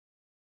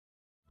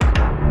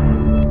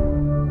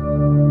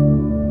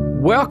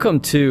Welcome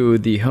to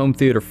the Home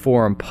Theater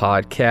Forum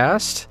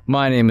podcast.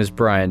 My name is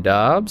Brian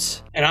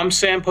Dobbs. And I'm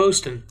Sam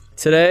Posten.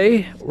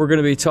 Today, we're going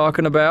to be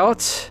talking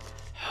about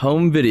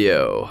home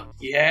video.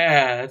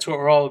 Yeah, that's what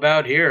we're all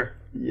about here.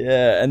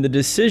 Yeah, and the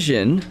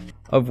decision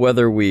of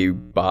whether we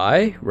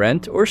buy,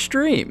 rent, or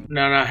stream.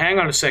 No, hang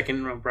on a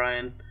second,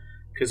 Brian,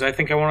 because I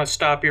think I want to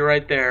stop you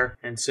right there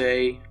and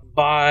say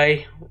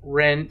buy,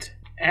 rent,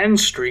 and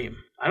stream.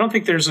 I don't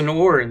think there's an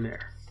or in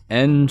there.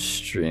 And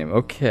stream.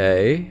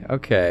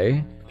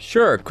 Okay.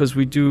 Sure, because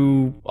we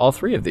do all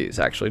three of these,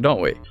 actually,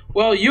 don't we?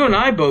 Well, you and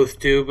I both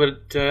do,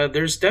 but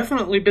there's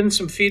definitely been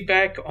some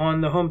feedback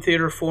on the Home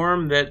Theater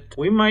Forum that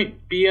we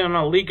might be on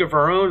a league of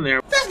our own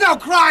there. There's no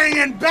crying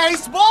in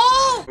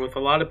baseball! With a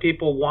lot of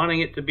people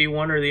wanting it to be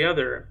one or the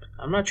other.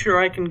 I'm not sure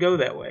I can go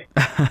that way.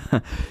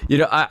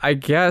 I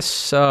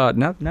guess, now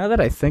that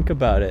I think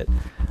about it,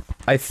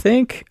 I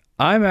think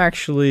I'm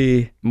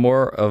actually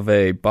more of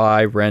a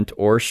buy, rent,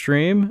 or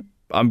stream.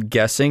 I'm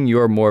guessing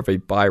you're more of a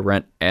buy,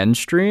 rent, and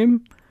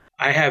stream.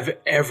 I have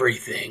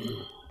everything.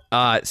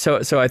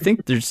 So I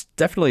think there's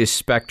definitely a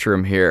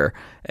spectrum here,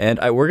 and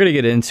we're going to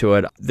get into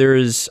it. There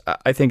is,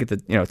 I think, at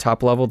the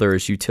top level, there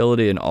is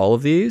utility in all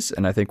of these,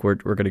 and I think we're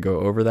going to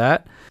go over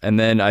that. And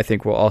then I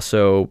think we'll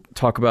also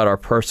talk about our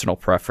personal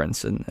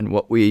preference and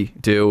what we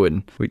do,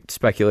 and we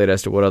speculate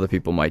as to what other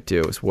people might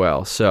do as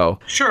well. So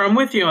sure, I'm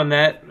with you on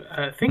that.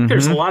 I think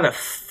there's a lot of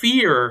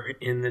fear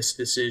in this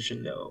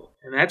decision, though,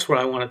 and that's what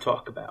I want to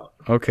talk about.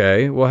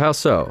 Okay, well, how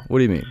so? What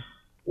do you mean?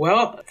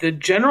 Well, the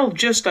general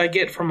gist I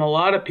get from a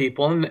lot of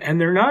people, and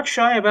they're not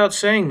shy about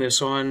saying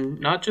this on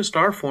not just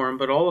our forum,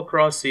 but all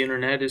across the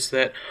internet, is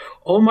that,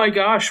 oh my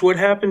gosh, what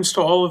happens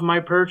to all of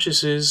my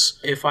purchases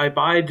if I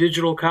buy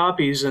digital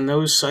copies and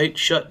those sites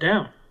shut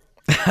down?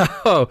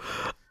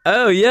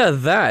 Oh, yeah,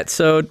 that.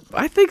 So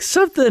I think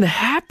something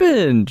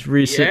happened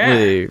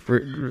recently.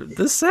 Yeah.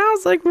 This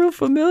sounds like real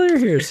familiar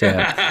here, Sam.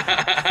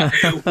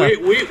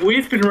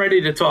 We've been ready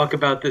to talk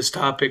about this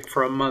topic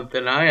for a month,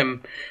 and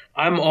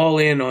I'm all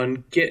in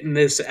on getting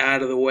this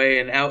out of the way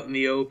and out in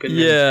the open.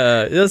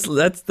 Yeah,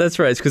 that's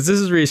right, because this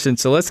is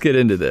recent, so let's get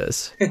into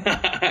this.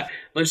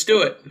 Let's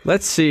do it.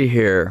 Let's see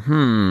here.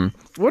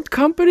 What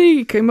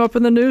company came up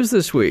in the news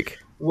this week?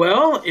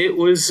 Well, it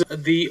was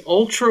the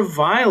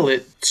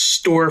Ultraviolet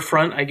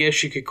storefront, I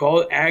guess you could call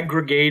it,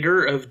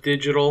 aggregator of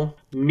digital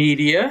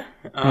media,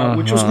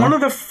 which was one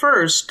of the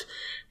first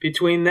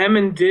between them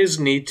and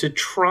Disney to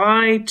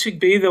try to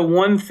be the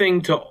one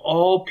thing to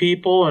all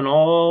people and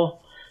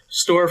all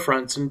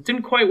storefronts, and it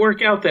didn't quite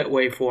work out that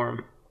way for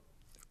them.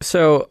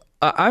 So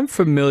I'm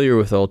familiar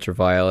with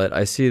Ultraviolet.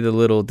 I see the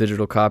little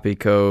digital copy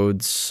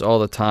codes all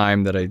the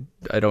time that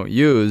I don't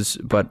use,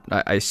 but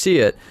I see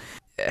it.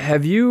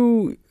 Have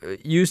you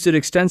used it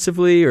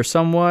extensively or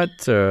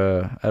somewhat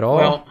at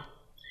all?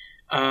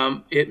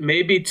 Well, it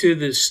may be to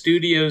the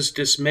studio's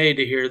dismay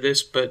to hear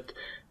this, but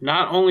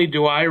not only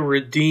do I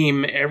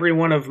redeem every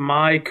one of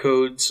my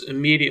codes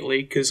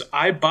immediately, because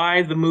I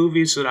buy the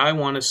movies that I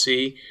want to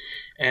see,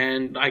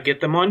 and I get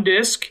them on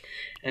disc,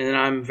 and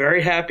I'm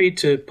very happy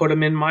to put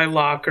them in my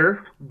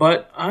locker,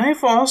 but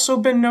I've also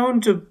been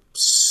known to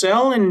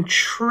sell and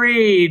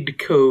trade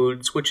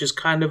codes, which is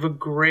kind of a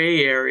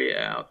gray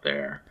area out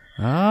there.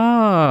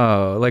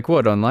 Oh, like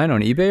what, online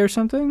on eBay or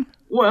something?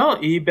 Well,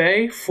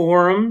 eBay,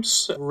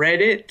 forums,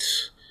 Reddit,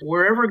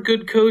 wherever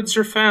good codes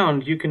are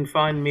found, you can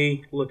find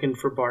me looking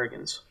for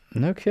bargains.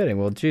 No kidding.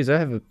 Well, geez, I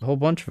have a whole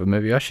bunch of them.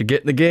 Maybe I should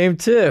get in the game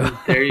too.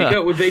 There you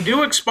go. Well, they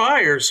do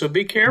expire, so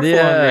be careful on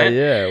that.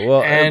 Yeah.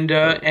 Well, and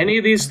any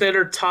of these that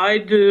are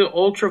tied to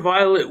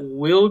Ultraviolet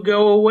will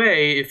go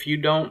away if you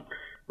don't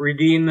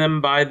redeem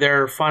them by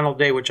their final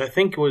day, which I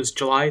think was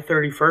July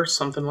 31st,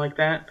 something like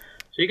that.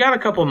 So you got a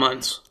couple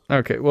months.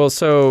 Okay, well,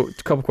 so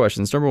a couple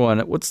questions. Number one,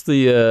 what's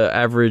the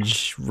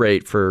average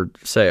rate of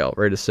sale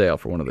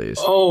for one of these?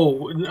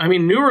 Oh, I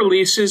mean, new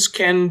releases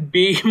can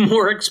be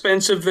more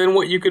expensive than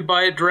what you could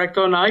buy it direct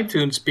on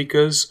iTunes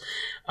because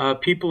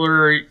people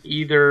are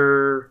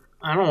either,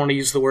 I don't want to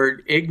use the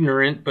word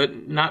ignorant,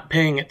 but not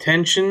paying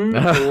attention,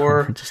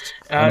 or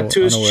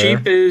to as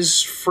cheap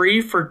as free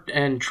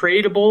and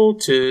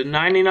tradable to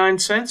 99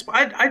 cents.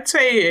 I'd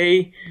say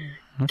a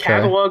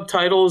catalog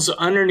titles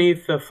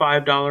underneath the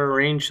 $5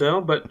 range, though,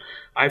 but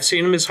I've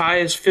seen them as high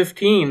as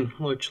 $15,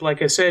 which,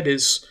 like I said,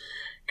 is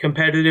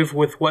competitive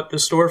with what the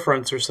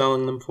storefronts are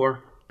selling them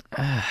for.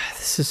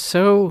 This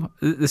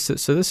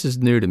is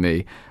new to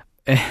me.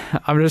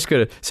 I'm just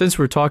gonna, since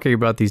we're talking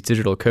about these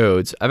digital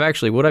codes,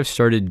 what I've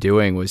started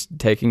doing was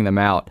taking them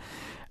out,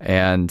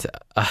 and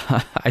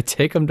I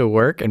take them to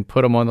work and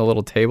put them on the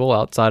little table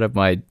out of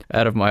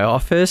my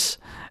office.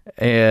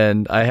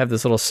 And I have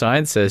this little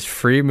sign that says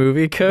free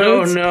movie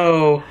codes.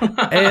 Oh, no.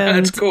 And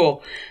that's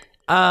cool.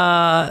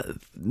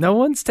 No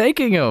one's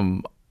taking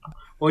them.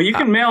 Well, you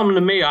can mail them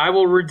to me. I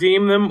will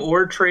redeem them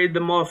or trade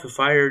them off if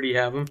I already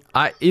have them.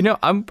 I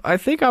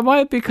think I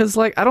might, because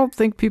I don't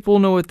think people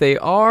know what they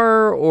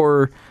are,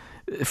 or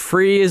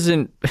free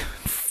isn't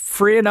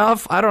free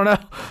enough. I don't know.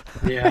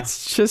 Yeah.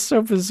 It's just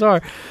so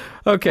bizarre.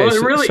 Okay,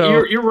 Well, really,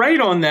 so you're right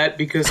on that,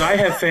 because I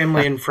have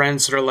family and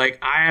friends that are like,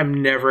 I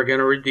am never going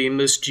to redeem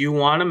this. Do you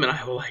want them? And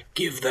I will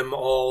give them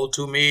all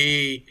to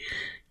me.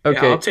 Yeah,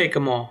 okay, I'll take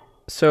them all.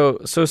 so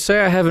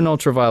say I have an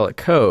ultraviolet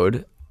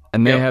code,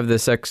 and they Yep. have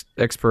this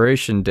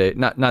expiration date,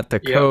 not the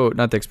code,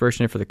 not the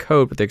expiration date for the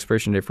code, but the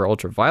expiration date for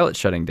ultraviolet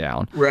shutting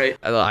down. Right.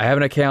 I have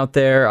an account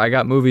there. I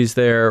got movies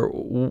there.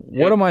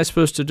 What am I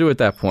supposed to do at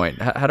that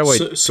point? How do I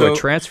do I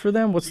transfer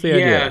them? What's the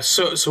idea? Yeah,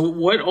 so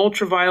what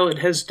Ultraviolet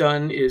has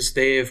done is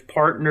they have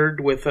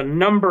partnered with a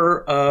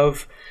number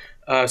of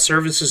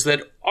services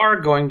that are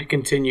going to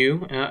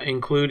continue,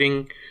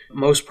 including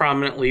most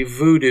prominently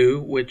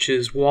Vudu, which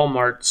is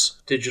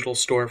Walmart's digital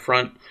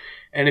storefront.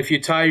 And if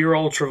you tie your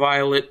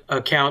Ultraviolet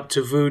account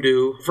to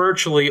Vudu,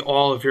 virtually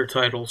all of your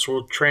titles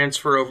will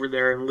transfer over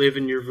there and live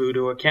in your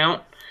Vudu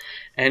account.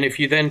 And if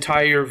you then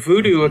tie your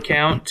Vudu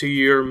account to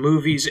your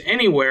Movies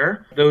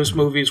Anywhere, those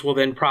movies will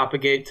then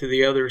propagate to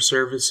the other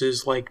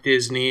services like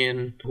Disney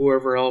and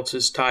whoever else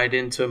is tied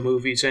into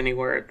Movies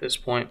Anywhere at this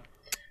point.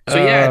 So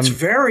yeah, it's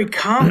very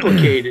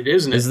complicated,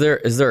 isn't it? Is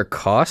there a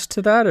cost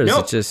to that, or is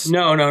it just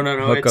no.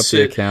 hook up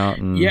the account?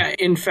 And... Yeah,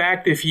 in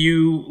fact, if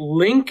you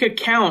link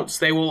accounts,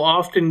 they will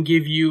often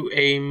give you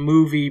a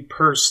movie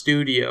per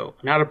studio.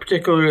 Not a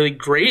particularly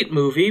great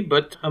movie,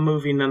 but a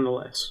movie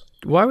nonetheless.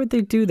 Why would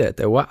they do that,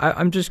 though?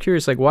 I'm just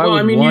curious. Why Well, would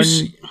I mean, one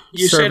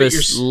you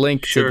service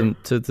link Sure.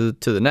 to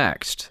the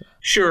next?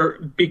 Sure,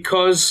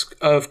 because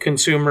of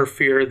consumer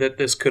fear that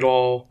this could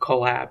all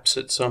collapse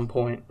at some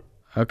point.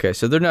 Okay,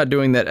 so they're not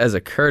doing that as a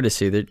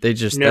courtesy. They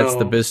just that's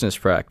the business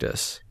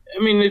practice.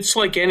 I mean, it's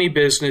like any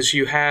business.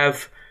 You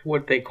have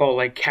what they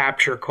call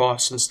capture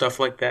costs and stuff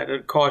like that.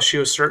 It costs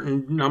you a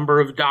certain number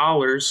of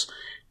dollars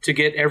to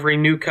get every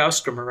new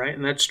customer, right?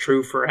 And that's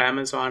true for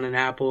Amazon and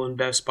Apple and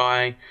Best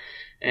Buy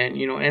and,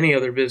 any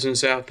other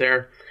business out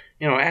there.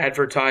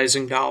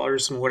 Advertising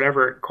dollars and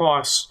whatever it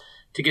costs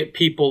to get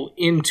people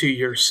into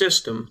your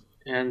system.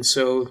 And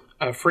so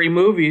free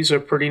movies are a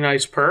pretty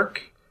nice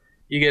perk.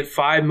 You get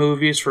 5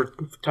 movies for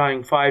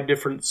tying 5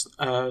 different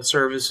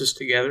services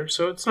together,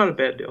 so it's not a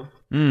bad deal.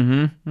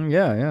 Mm-hmm.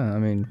 Yeah. I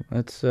mean,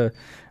 that's the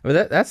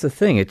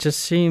thing. It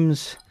just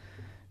seems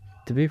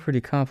to be pretty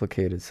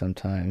complicated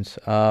sometimes.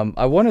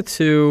 I wanted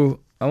to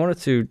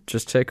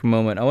just take a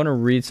moment. I want to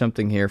read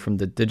something here from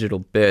the Digital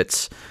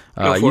Bits.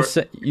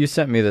 You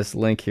sent me this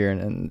link here,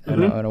 and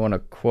I want to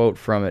quote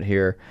from it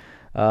here.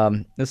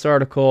 This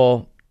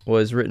article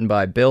was written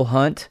by Bill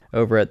Hunt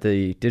over at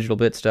the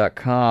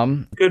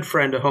digitalbits.com. Good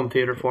friend of Home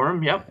Theater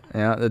Forum, yep.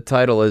 Yeah, the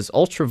title is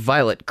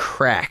Ultraviolet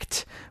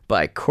Cracked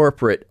by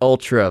Corporate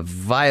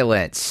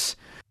Ultraviolence.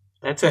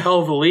 That's a hell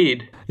of a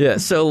lead. Yeah,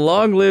 so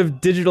long live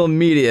digital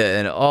media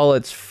in all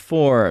its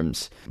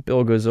forms.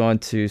 Bill goes on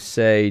to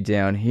say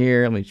down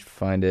here, let me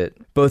find it.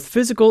 Both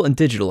physical and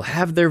digital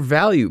have their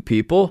value,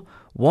 people.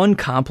 One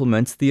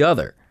complements the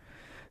other.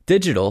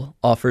 Digital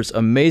offers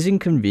amazing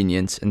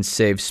convenience and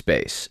saves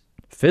space.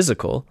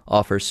 Physical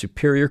offers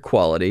superior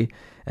quality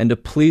and a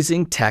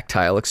pleasing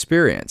tactile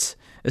experience,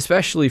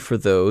 especially for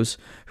those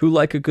who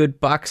like a good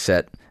box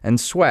set and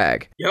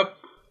swag. Yep.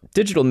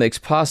 Digital makes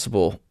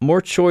possible more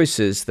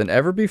choices than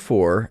ever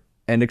before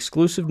and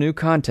exclusive new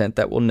content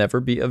that will never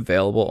be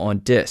available on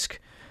disc.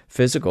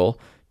 Physical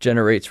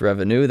generates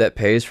revenue that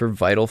pays for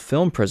vital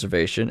film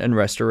preservation and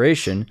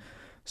restoration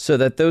so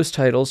that those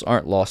titles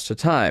aren't lost to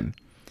time.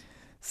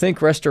 Think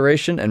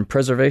restoration and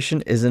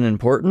preservation isn't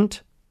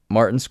important?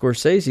 Martin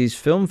Scorsese's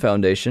Film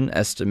Foundation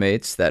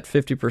estimates that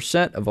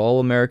 50% of all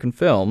American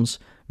films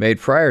made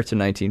prior to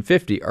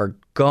 1950 are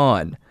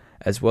gone,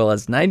 as well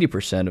as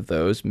 90% of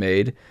those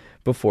made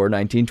before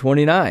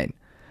 1929.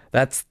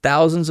 That's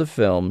thousands of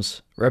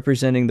films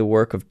representing the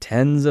work of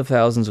tens of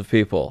thousands of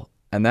people,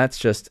 and that's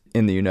just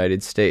in the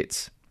United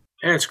States.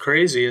 That's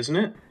crazy, isn't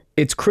it?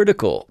 It's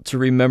critical to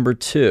remember,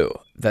 too,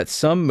 that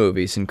some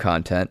movies and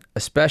content,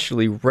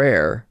 especially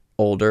rare,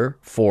 older,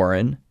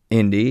 foreign,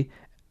 indie,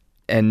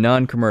 and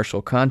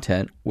non-commercial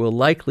content will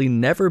likely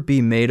never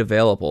be made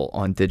available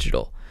on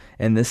digital,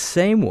 in the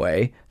same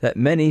way that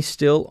many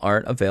still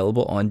aren't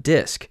available on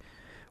disc.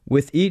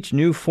 With each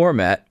new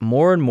format,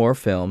 more and more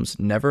films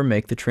never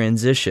make the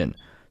transition,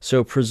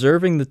 so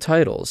preserving the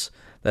titles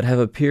that have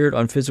appeared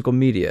on physical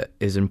media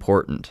is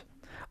important.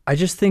 I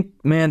just think,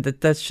 man,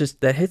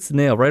 that hits the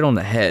nail right on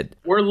the head.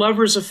 We're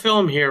lovers of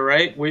film here,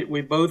 right?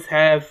 We both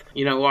have,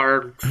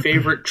 our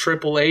favorite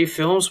AAA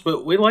films,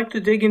 but we like to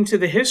dig into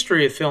the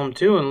history of film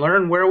too and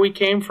learn where we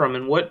came from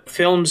and what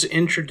films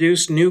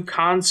introduced new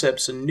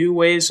concepts and new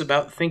ways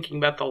about thinking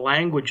about the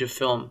language of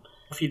film.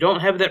 If you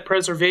don't have that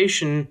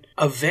preservation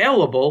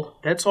available,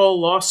 that's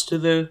all lost to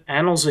the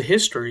annals of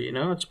history,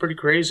 It's pretty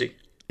crazy.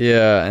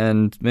 Yeah,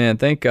 and man,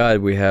 thank God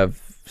we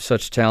have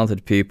such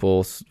talented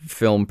people,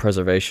 film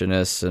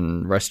preservationists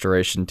and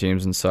restoration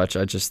teams and such.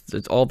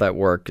 All that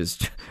work is,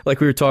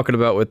 like we were talking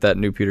about with that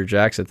new Peter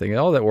Jackson thing,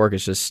 all that work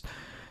is just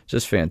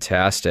just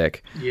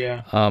fantastic.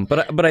 Yeah.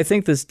 But I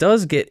think this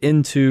does get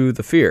into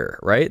the fear,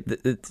 right?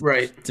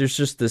 Right. There's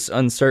just this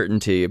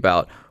uncertainty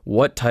about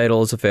what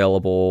title is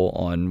available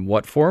on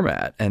what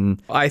format.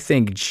 And I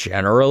think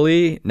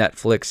generally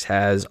Netflix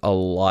has a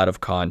lot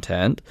of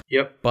content.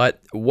 Yep. But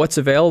what's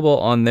available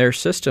on their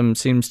system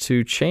seems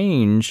to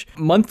change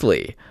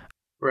monthly.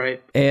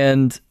 Right.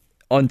 And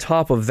on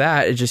top of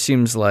that, it just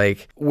seems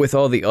like with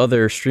all the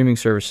other streaming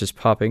services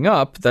popping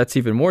up, that's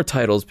even more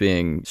titles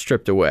being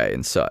stripped away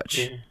and such.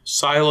 Yeah.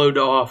 Siloed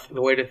off,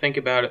 the way to think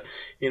about it.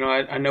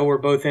 I know we're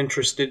both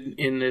interested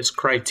in this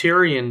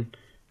Criterion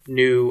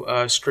new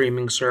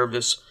streaming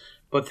service,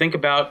 but think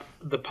about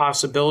the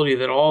possibility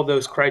that all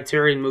those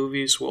Criterion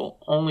movies will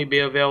only be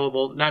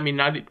available,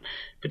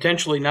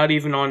 potentially not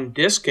even on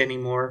disc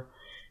anymore,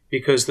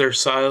 because they're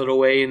siloed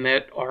away in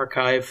that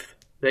archive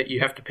that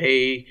you have to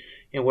pay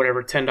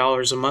whatever,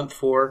 $10 a month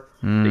for,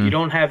 that you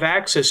don't have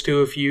access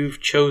to if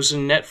you've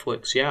chosen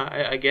Netflix.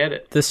 Yeah, I get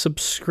it. The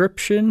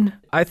subscription,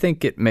 I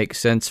think it makes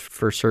sense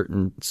for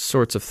certain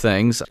sorts of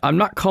things. I'm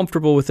not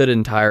comfortable with it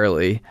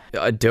entirely.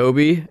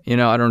 Adobe, I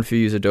don't know if you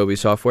use Adobe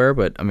software,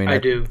 but I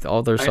do.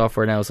 All their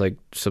software now is like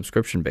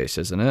subscription-based,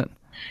 isn't it?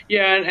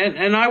 Yeah,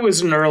 and I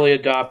was an early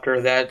adopter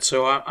of that,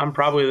 so I'm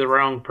probably the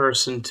wrong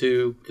person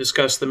to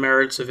discuss the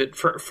merits of it.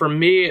 For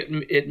me,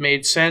 it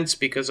made sense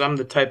because I'm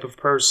the type of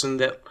person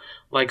that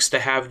likes to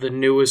have the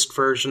newest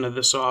version of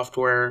the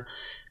software,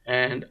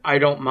 and I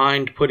don't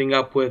mind putting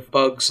up with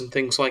bugs and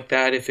things like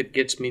that if it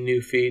gets me new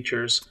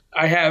features.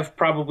 I have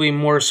probably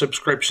more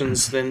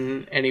subscriptions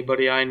than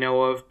anybody I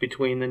know of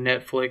between the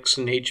Netflix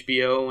and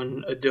HBO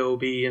and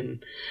Adobe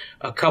and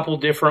a couple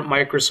different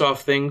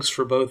Microsoft things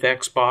for both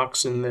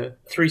Xbox and the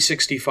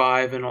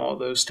 365 and all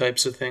those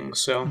types of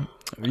things. So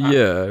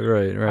yeah,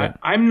 right.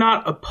 I'm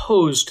not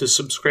opposed to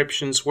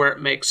subscriptions where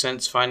it makes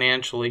sense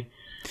financially.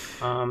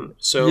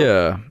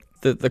 Yeah.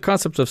 The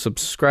concept of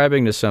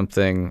subscribing to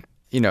something,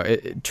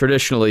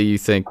 traditionally you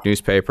think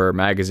newspaper,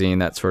 magazine,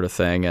 that sort of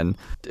thing. And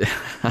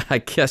I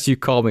guess you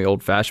call me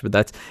old fashioned,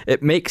 but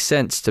it makes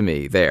sense to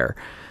me there.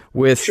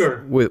 With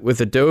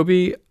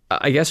Adobe,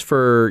 I guess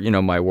for,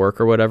 my work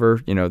or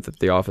whatever, that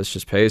the office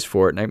just pays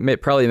for it. And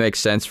it probably makes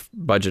sense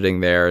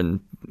budgeting there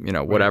and,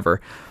 whatever.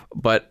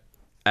 But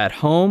at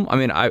home,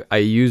 I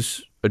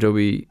use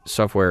Adobe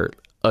software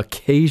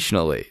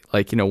occasionally,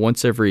 like,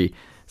 once every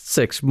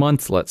 6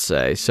 months, let's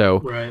say. So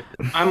right.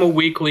 I'm a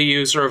weekly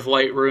user of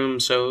Lightroom,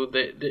 so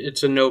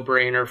it's a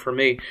no-brainer for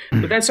me.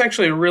 But that's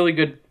actually a really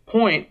good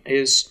point,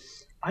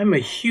 is I'm a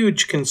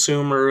huge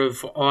consumer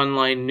of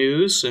online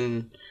news,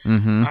 and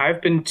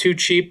I've been too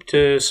cheap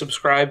to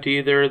subscribe to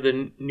either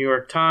the New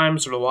York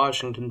Times or the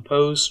Washington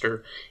Post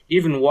or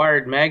even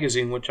Wired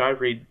Magazine, which I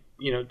read,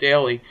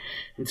 daily,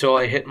 until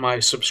I hit my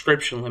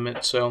subscription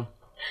limit. So,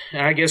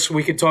 and I guess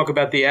we could talk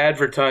about the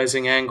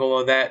advertising angle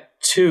of that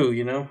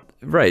too,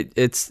 Right.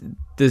 It's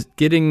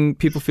getting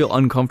people feel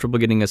uncomfortable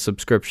getting a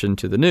subscription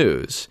to the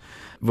news,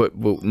 but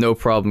no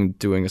problem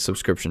doing a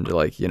subscription to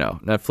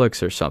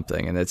Netflix or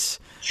something. And it's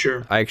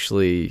sure. I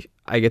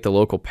get the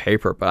local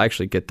paper, but I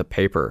actually get the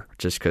paper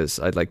just because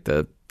I like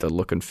the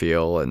look and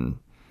feel, and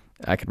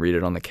I can read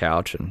it on the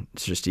couch, and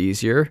it's just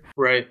easier.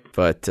 Right.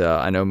 But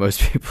I know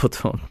most people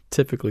don't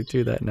typically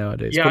do that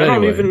nowadays. Yeah, but I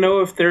anyway. don't even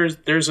know if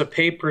there's a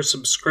paper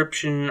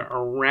subscription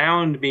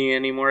around me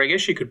anymore. I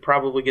guess you could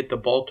probably get the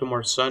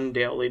Baltimore Sun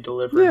daily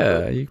delivered.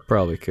 Yeah, you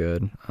probably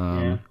could.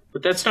 Yeah.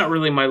 But that's not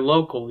really my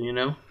local,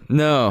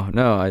 No,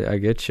 I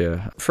get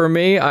you. For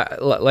me,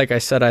 like I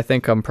said, I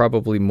think I'm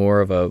probably more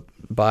of a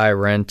buy,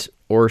 rent,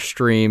 or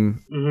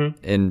stream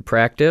in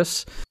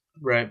practice.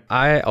 Right.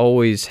 I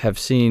always have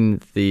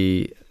seen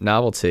the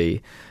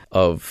novelty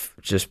of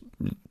just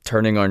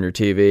turning on your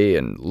TV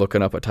and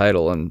looking up a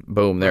title and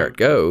boom, there it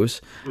goes.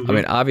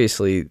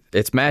 Obviously,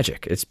 it's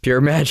magic. It's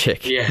pure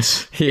magic.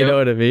 Yes. You know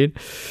what I mean?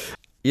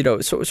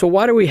 So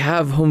why do we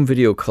have home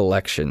video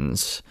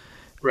collections?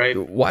 Right.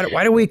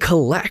 Why do we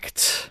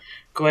collect?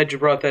 Glad you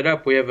brought that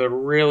up. We have a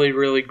really,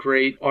 really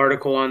great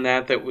article on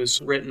that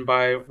was written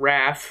by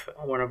Raph,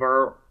 one of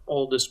our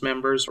oldest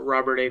members,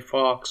 Robert A.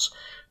 Fox,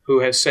 who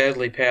has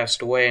sadly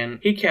passed away, and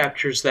he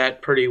captures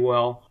that pretty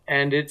well.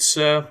 And it's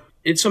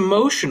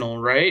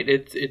emotional, right?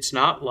 It's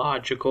not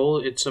logical.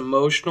 It's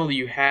emotional.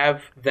 You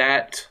have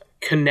that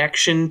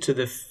connection to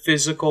the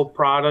physical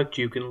product.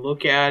 You can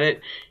look at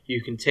it.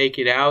 You can take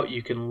it out.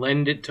 You can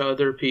lend it to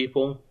other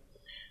people.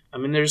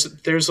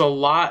 There's a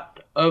lot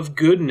of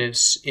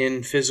goodness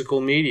in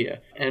physical media,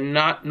 and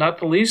not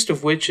the least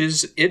of which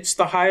is it's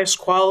the highest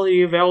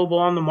quality available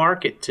on the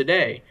market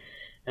today.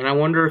 And I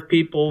wonder if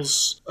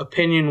people's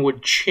opinion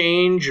would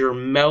change or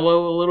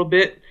mellow a little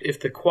bit if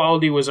the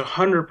quality was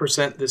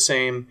 100% the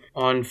same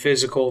on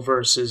physical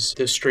versus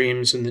the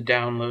streams and the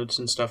downloads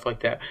and stuff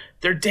like that.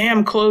 They're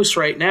damn close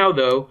right now,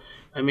 though.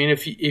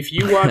 If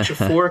you watch a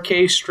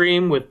 4K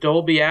stream with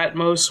Dolby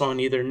Atmos on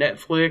either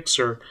Netflix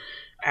or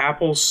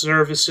Apple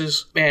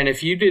services, man,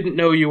 if you didn't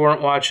know you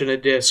weren't watching a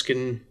disc,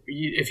 and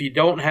if you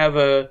don't have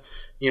a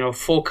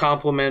full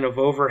complement of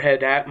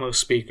overhead Atmos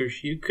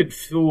speakers, you could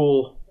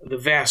fool the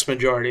vast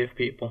majority of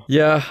people.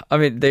 Yeah, I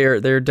mean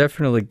they're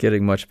definitely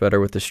getting much better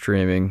with the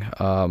streaming.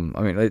 I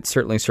mean it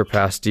certainly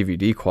surpassed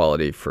DVD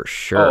quality for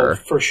sure. Oh,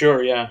 for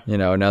sure, yeah. You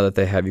know, now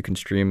that you can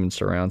stream and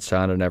surround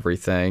sound and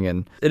everything,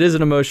 and it is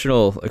an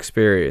emotional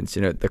experience.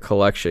 You know, the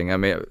collection. I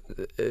mean,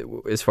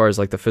 as far as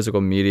like the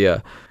physical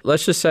media,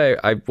 let's just say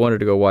I wanted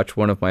to go watch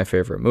one of my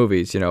favorite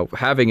movies. You know,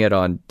 having it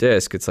on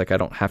disc, it's like I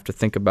don't have to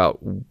think about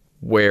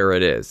where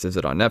it is. Is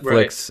it on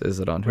Netflix? Right. Is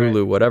it on Hulu?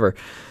 Right. Whatever.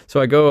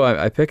 So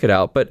I pick it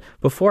out. But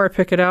before I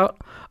pick it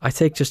out, I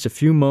take just a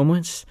few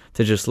moments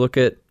to just look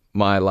at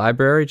my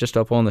library just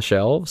up on the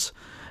shelves.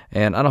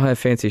 And I don't have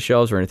fancy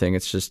shelves or anything.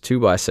 It's just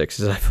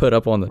 2x6s I put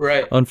up on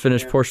the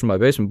unfinished portion of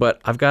my basement. But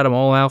I've got them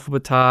all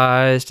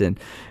alphabetized, and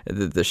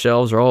the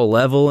shelves are all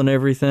level and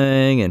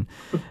everything. And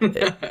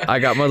I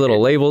got my little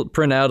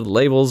printout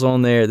labels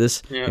on there.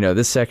 This,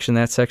 this section,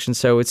 that section.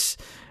 So it's.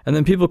 And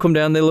then people come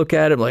down, they look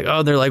at it,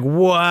 they're like,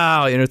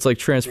 wow. You know, it's like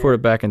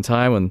transported back in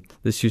time when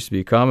this used to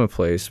be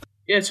commonplace.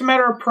 Yeah, it's a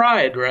matter of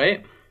pride,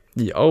 right?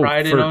 Yeah,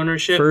 pride and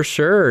ownership. For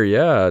sure,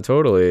 yeah,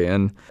 totally.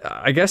 And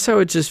I guess I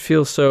would just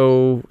feel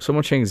so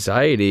much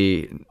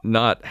anxiety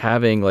not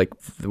having like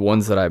the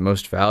ones that I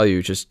most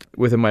value just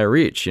within my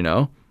reach, you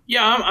know?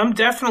 Yeah, I'm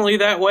definitely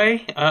that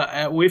way.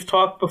 We've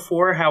talked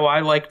before how I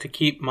like to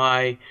keep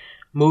my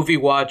movie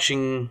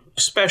watching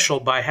special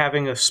by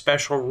having a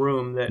special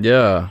room that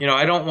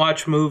I don't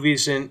watch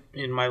movies in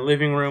my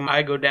living room.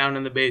 I go down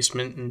in the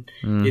basement,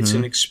 and it's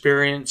an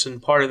experience,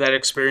 and part of that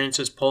experience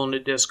is pulling a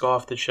disc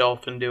off the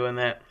shelf and doing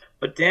that.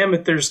 But damn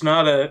it, there's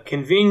not a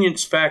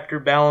convenience factor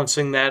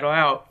balancing that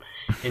out,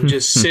 and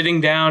just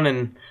sitting down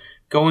and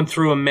going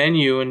through a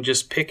menu and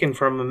just picking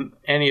from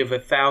any of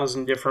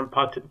 1,000 different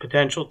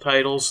potential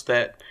titles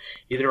that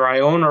either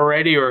I own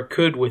already or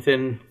could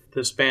within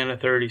the span of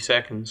 30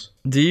 seconds.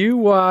 Do you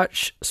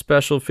watch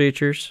special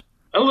features?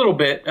 A little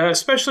bit,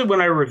 especially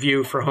when I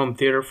review for Home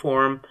Theater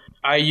Forum.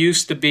 I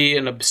used to be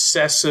an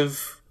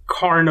obsessive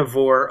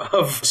carnivore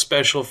of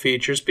special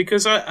features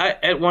because I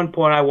at one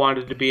point I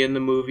wanted to be in the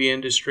movie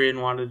industry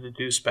and wanted to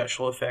do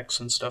special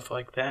effects and stuff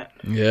like that.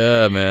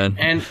 Yeah, man.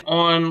 And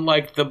on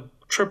like the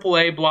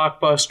AAA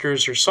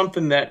blockbusters or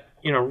something that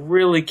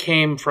really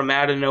came from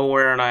out of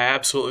nowhere and I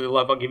absolutely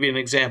love. I'll give you an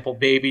example: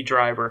 Baby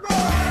Driver.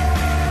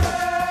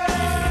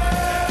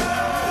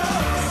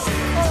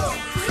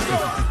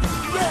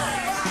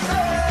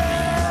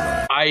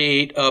 I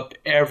ate up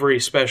every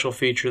special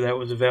feature that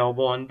was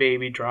available on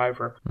Baby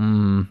Driver.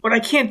 But I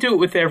can't do it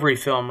with every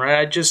film, right?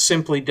 I just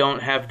simply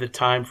don't have the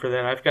time for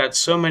that. I've got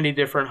so many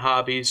different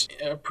hobbies.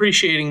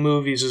 Appreciating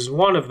movies is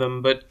one of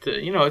them, but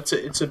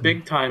it's a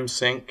big time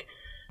sink.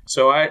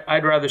 So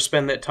I'd rather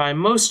spend that time,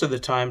 most of the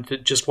time, to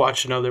just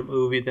watch another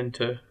movie than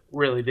to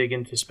really dig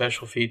into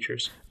special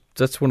features.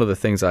 That's one of the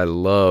things I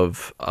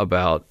love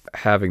about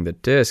having the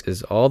disc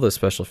is all the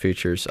special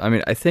features. I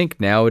mean, I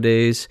think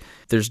nowadays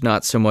there's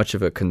not so much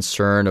of a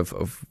concern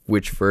of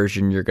which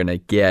version you're going to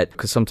get,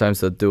 because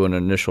sometimes they'll do an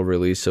initial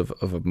release of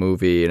a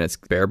movie and it's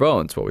bare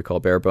bones, what we call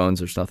bare bones.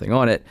 There's nothing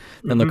on it.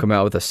 Then they'll come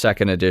out with a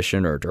second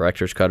edition or a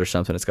director's cut or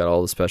something. It's got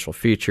all the special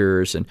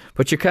features,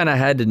 but you kind of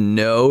had to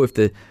know if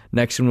the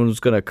next one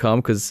was going to come,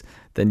 because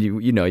then you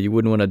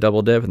wouldn't want to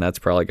double dip, and that's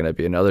probably going to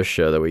be another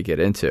show that we get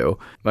into.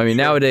 I mean,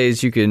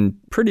 nowadays you can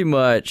pretty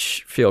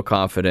much feel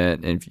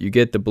confident, and if you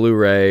get the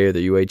Blu-ray or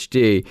the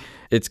UHD,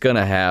 it's going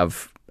to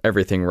have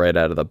everything right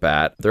out of the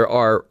bat. There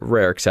are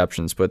rare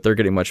exceptions, but they're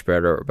getting much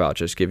better about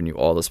just giving you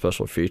all the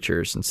special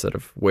features instead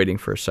of waiting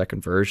for a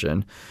second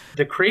version.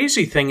 The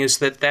crazy thing is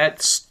that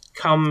that's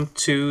come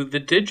to the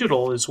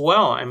digital as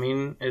well. I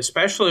mean,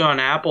 especially on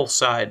Apple's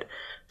side,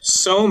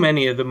 so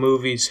many of the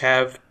movies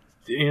have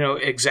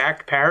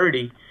exact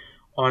parity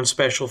on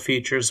special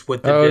features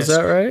with the disc. Is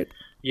that right?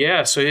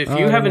 Yeah, so if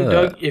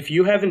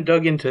you haven't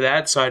dug into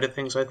that side of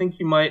things, I think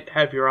you might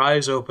have your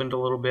eyes opened a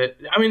little bit.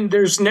 I mean,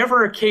 there's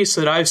never a case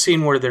that I've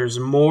seen where there's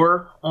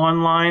more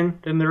online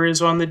than there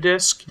is on the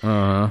disc,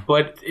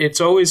 but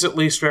it's always at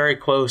least very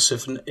close,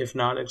 if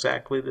not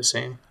exactly the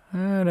same.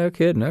 No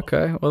kidding.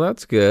 Okay, well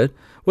that's good.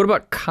 What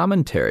about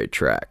commentary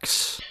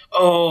tracks?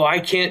 Oh, I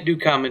can't do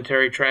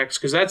commentary tracks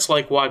because that's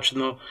like watching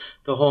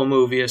the whole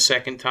movie a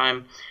second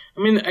time.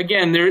 I mean,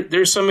 again,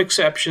 there's some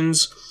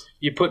exceptions.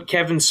 You put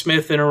Kevin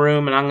Smith in a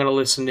room, and I'm going to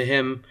listen to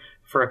him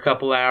for a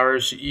couple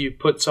hours. You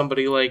put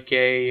somebody like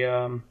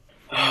the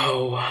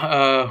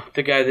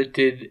guy that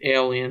did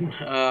Alien,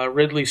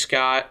 Ridley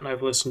Scott, and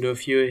I've listened to a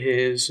few of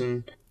his,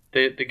 and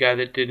the guy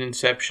that did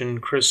Inception,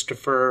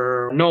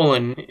 Christopher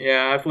Nolan.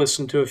 Yeah, I've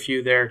listened to a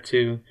few there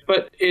too.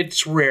 But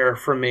it's rare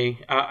for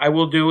me. I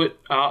will do it.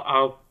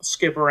 I'll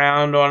skip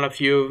around on a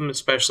few of them,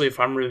 especially if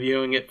I'm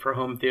reviewing it for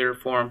Home Theater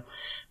Forum.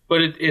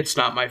 But it's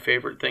not my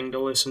favorite thing to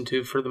listen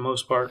to for the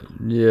most part.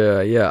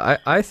 Yeah.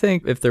 I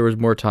think if there was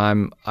more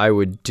time, I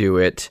would do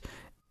it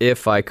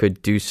if I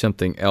could do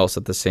something else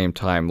at the same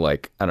time,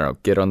 like, I don't know,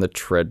 get on the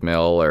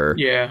treadmill or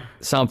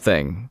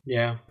something.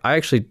 Yeah. I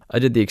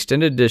did the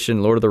extended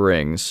edition Lord of the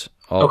Rings,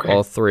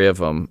 all three of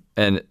them,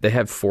 and they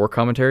have 4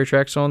 commentary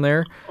tracks on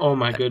there. Oh,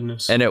 my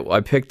goodness. And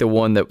I picked the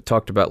one that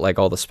talked about, like,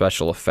 all the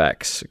special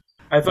effects.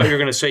 I thought you were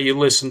going to say you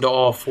listened to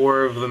all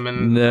 4 of them,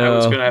 and I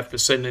was going to have to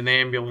send an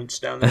ambulance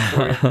down there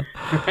for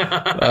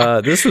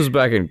you. This was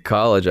back in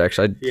college,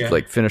 actually.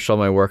 I finished all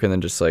my work and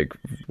then just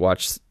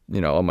watched,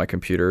 on my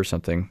computer or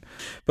something.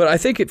 But I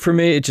think for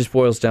me, it just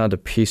boils down to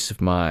peace of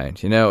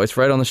mind. It's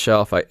right on the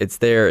shelf. It's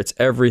there. It's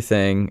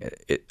everything.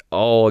 It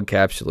all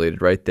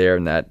encapsulated right there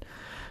in that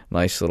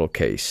nice little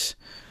case.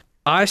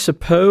 I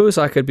suppose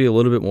I could be a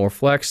little bit more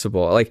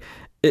flexible.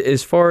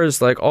 As far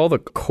as all the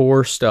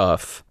core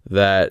stuff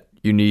that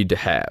you need to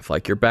have,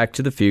 like your Back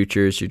to the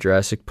Futures, your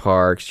Jurassic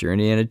Parks, your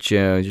Indiana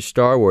Jones, your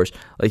Star Wars,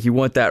 you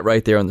want that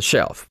right there on the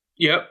shelf.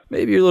 Yep.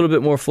 Maybe you're a little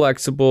bit more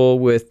flexible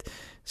with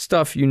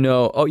stuff oh,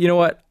 you know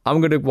what?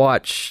 I'm going to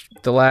watch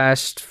the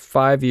last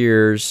 5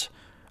 years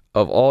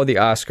of all the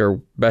Oscar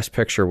Best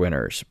Picture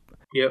winners.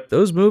 Yep.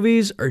 Those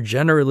movies are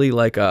generally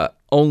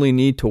only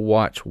need to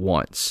watch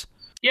once.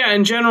 Yeah,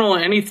 in general,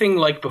 anything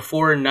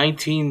before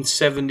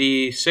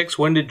 1976,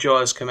 when did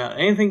Jaws come out?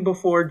 Anything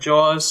before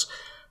Jaws,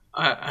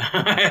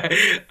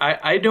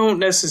 I don't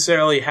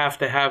necessarily have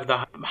to have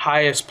the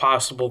highest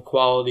possible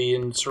quality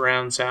in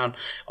surround sound,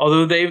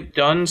 although they've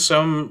done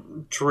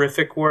some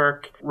terrific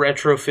work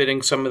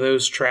retrofitting some of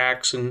those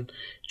tracks and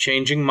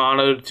changing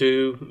mono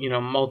to,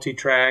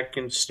 multi-track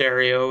and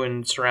stereo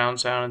and surround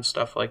sound and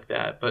stuff like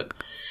that. But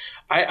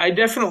I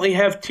definitely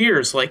have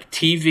tiers like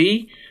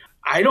TV.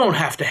 I don't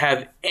have to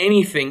have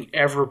anything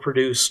ever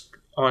produced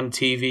on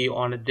TV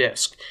on a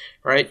disc,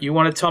 right? You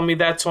want to tell me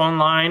that's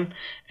online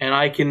and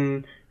I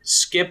can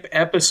skip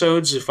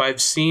episodes if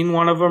I've seen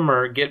one of them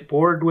or get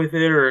bored with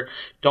it or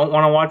don't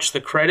want to watch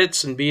the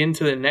credits and be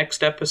into the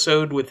next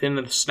episode within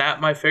the snap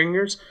of my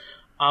fingers,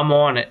 I'm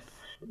on it.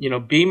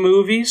 B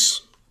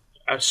movies,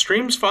 a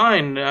stream's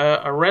fine,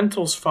 a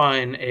rental's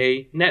fine,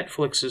 a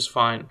Netflix is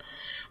fine.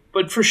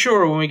 But for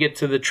sure, when we get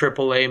to the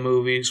AAA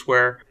movies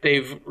where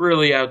they've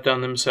really outdone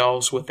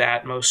themselves with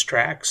Atmos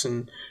tracks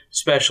and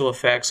special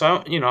effects,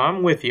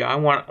 I'm with you. I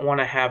want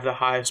to have the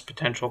highest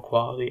potential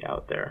quality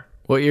out there.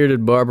 What year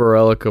did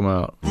Barbarella come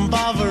out?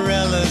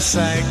 Barbarella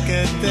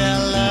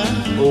Psychedella.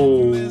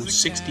 Oh,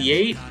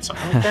 68?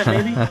 Something like that,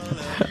 maybe?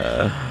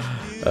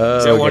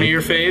 Is that one of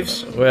your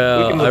faves?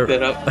 Well, we can look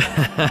that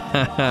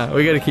up.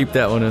 We got to keep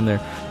that one in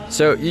there.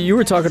 So you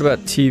were talking about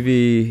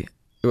TV.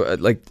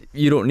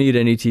 You don't need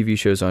any TV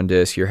shows on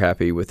disc. You're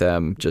happy with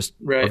them just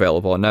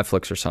available on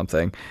Netflix or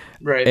something.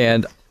 Right.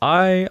 And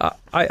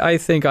I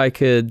think I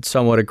could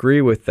somewhat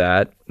agree with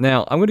that.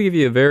 Now, I'm going to give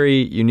you a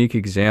very unique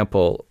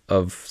example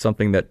of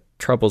something that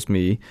troubles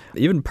me,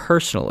 even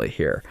personally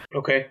here.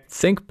 Okay.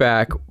 Think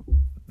back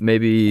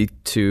maybe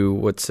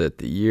to, the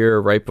year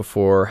right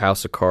before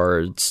House of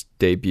Cards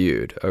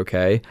debuted,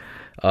 okay?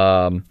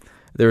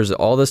 There was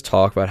all this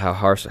talk about how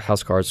House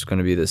of Cards was going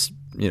to be this,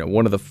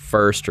 one of the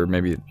first or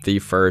maybe the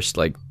first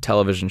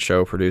television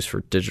show produced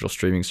for digital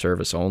streaming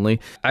service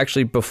only.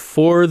 Actually,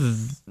 before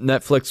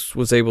Netflix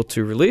was able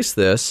to release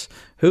this,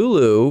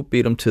 Hulu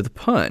beat them to the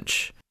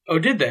punch. Oh,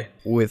 did they?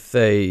 With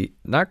a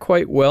not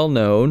quite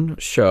well-known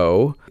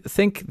show.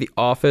 Think The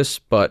Office,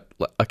 but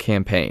a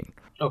campaign.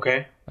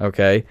 Okay.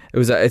 Okay?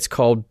 It's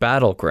called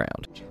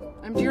Battleground.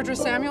 I'm Deirdre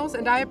Samuels,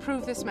 and I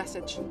approve this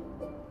message.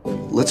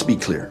 Let's be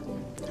clear.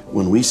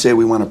 When we say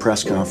we want a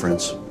press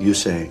conference, you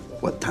say,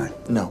 what time?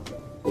 No.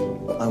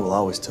 I will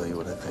always tell you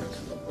what I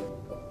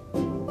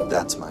think.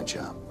 That's my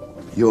job.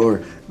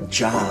 Your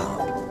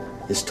job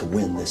is to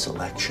win this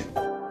election.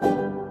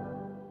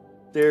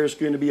 There's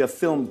going to be a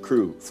film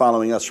crew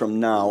following us from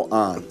now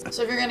on.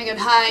 So if you're going to get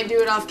high,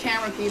 do it off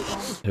camera, people.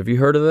 Have you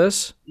heard of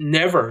this?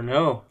 Never,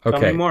 no. Okay.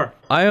 Tell me more.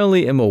 I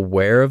only am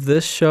aware of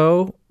this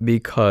show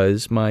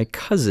because my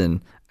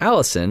cousin,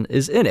 Allison,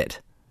 is in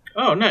it.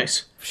 Oh,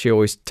 nice. She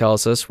always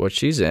tells us what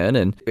she's in,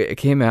 and it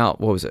came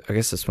out, what was it? I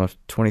guess it's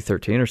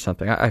 2013 or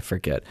something. I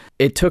forget.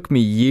 It took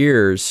me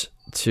years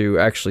to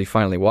actually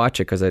finally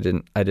watch it because I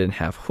didn't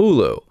have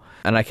Hulu.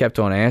 And I kept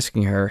on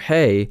asking her,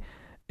 hey,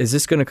 is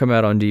this going to come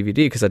out on DVD?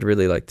 Because I'd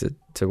really like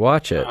to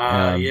watch it.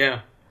 Yeah.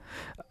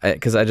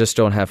 Because I just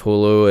don't have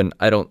Hulu, and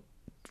I don't,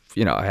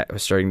 I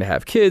was starting to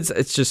have kids.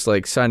 It's just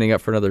signing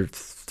up for another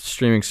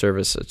streaming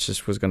service. It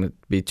just was going to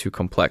be too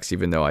complex,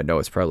 even though I know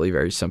it's probably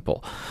very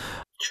simple.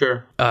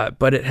 Sure.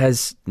 But it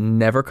has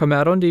never come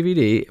out on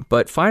DVD.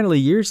 But finally,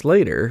 years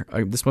later,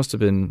 this must have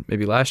been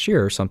maybe last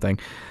year or something,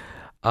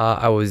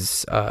 I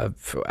was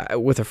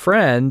with a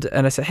friend,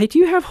 and I said, hey, do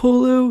you have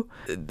Hulu?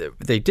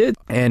 They did.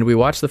 And we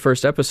watched the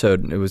first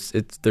episode. And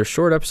they're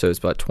short episodes,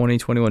 about 20,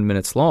 21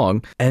 minutes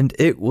long. And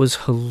it was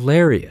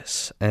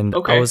hilarious. And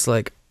I was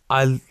like,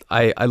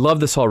 I love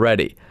this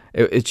already.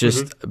 It's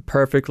just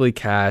perfectly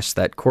cast,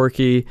 that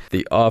quirky,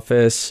 The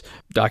Office,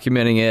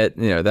 documenting it,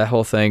 that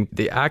whole thing.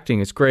 The acting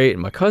is great,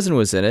 and my cousin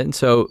was in it, and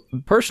so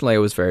personally I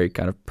was very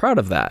kind of proud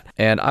of that.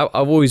 And I've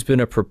always been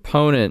a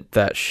proponent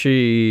that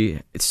she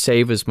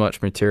save as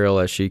much material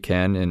as she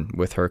can and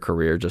with her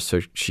career, just so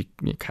she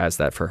has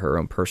that for her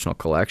own personal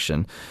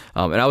collection.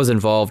 And I was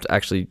involved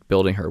actually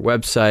building her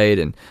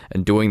website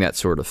and doing that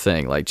sort of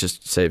thing, like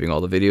just saving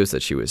all the videos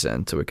that she was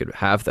in so we could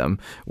have them,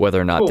 whether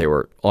or not they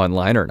were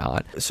online or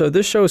not. So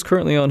this show is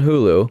currently on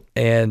Hulu,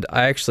 and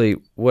I actually,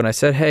 when I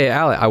said, hey,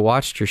 Allie, I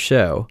watched your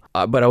show,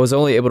 but I was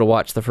only able to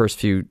watch the first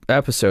few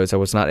episodes. I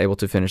was not able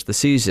to finish the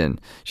season.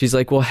 She's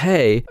like, well,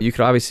 hey, you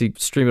could obviously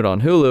stream it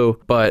on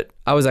Hulu, but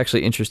I was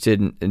actually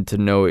interested in to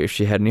know if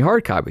she had any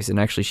hard copies. And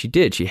actually she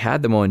did. She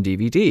had them on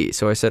DVD.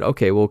 So I said,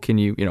 okay, well, can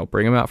you,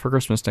 bring them out for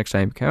Christmas next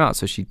time it came out?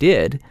 So she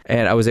did.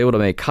 And I was able to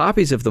make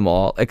copies of them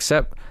all,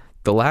 except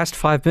the last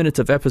 5 minutes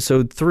of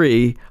episode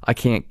 3, I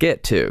can't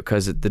get to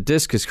because the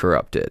disc is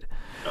corrupted.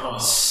 Oh.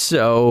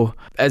 So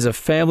as a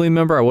family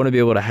member, I want to be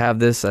able to have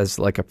this as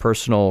like a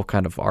personal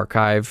kind of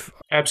archive.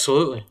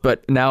 Absolutely.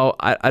 But now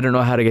I don't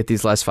know how to get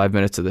these last 5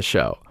 minutes of the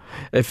show.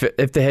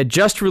 If they had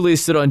just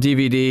released it on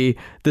DVD,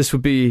 this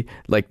would be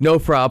like no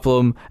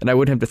problem, and I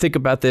wouldn't have to think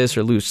about this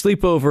or lose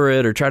sleep over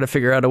it or try to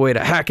figure out a way to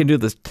hack into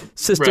the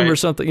system or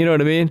something. You know what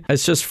I mean?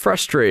 It's just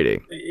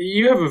frustrating.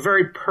 You have a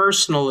very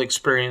personal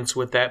experience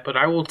with that, but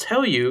I will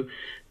tell you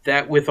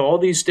that with all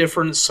these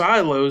different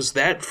silos,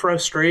 that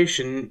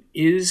frustration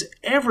is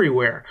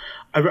everywhere.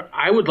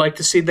 I would like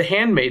to see The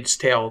Handmaid's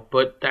Tale,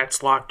 but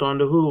that's locked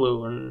onto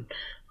Hulu, and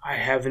I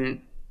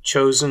haven't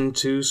chosen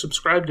to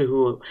subscribe to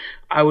Hulu.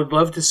 I would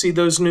love to see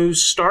those new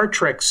Star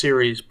Trek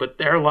series, but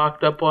they're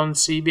locked up on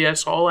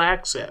CBS All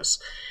Access.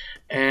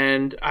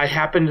 And I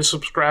happen to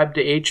subscribe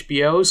to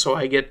HBO, so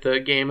I get the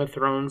Game of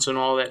Thrones and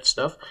all that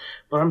stuff.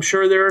 But I'm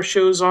sure there are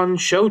shows on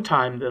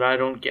Showtime that I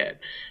don't get.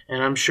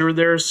 And I'm sure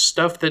there's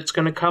stuff that's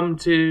going to come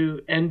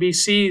to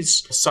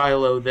NBC's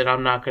silo that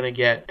I'm not going to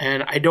get.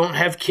 And I don't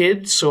have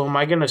kids, so am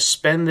I going to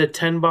spend the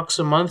 $10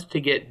 a month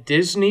to get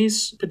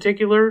Disney's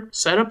particular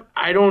setup?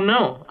 I don't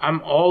know.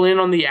 I'm all in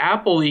on the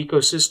Apple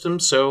ecosystem,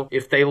 so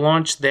if they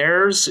launch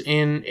theirs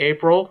in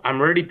April, I'm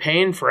already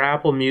paying for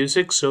Apple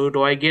Music, so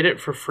do I get it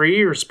for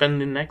free or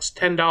spend the next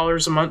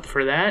 $10 a month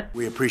for that?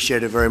 We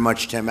appreciate it very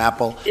much, Tim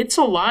Apple. It's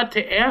a lot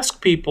to ask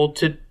people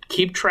to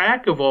keep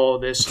track of all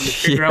of this and to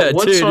figure out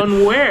what's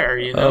on where,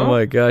 Oh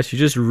my gosh, you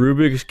just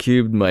Rubik's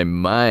Cubed my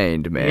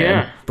mind, man.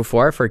 Yeah.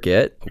 Before I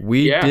forget,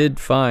 we did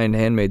find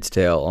Handmaid's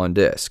Tale on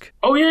disc.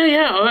 Oh,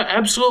 yeah,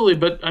 absolutely.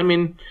 But, I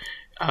mean,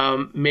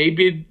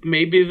 maybe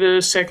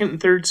the second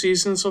and third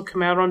seasons will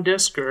come out on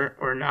disc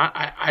or not.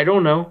 I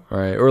don't know.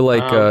 Right. Or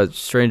like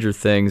Stranger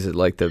Things,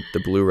 like the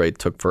Blu-ray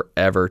took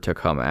forever to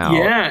come out.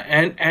 Yeah,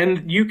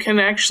 and you can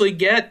actually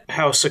get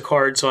House of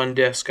Cards on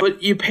disc.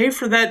 But you pay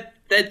for that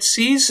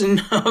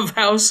season of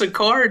House of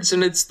Cards,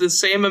 and it's the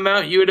same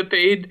amount you would have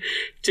paid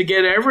to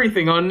get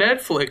everything on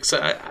Netflix.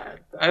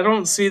 I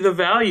don't see the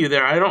value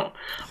there. I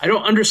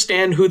don't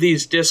understand who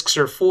these discs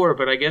are for,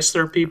 but I guess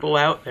there are people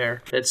out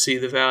there that see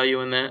the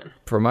value in that.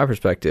 From my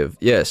perspective,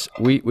 yes,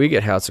 we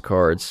get House of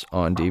Cards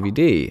on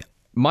DVD.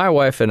 My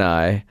wife and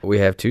I, we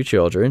have 2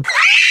 children.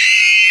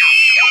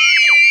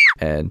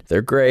 And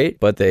they're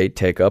great, but they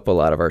take up a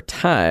lot of our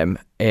time.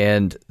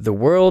 And the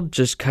world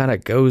just kind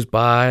of goes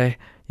by,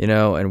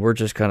 and we're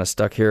just kind of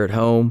stuck here at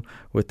home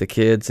with the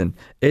kids. And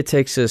it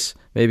takes us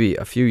maybe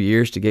a few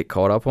years to get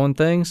caught up on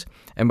things.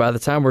 And by the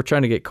time we're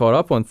trying to get caught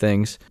up on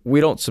things,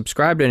 we don't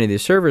subscribe to any of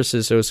these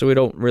services, so we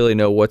don't really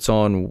know what's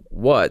on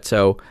what.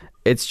 So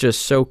it's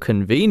just so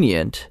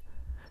convenient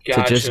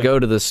to just go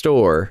to the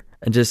store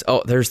and just,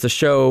 there's the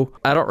show.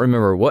 I don't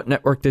remember what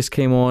network this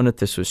came on, if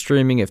this was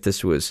streaming, if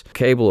this was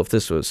cable, if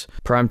this was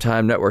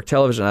primetime network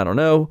television. I don't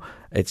know.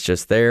 It's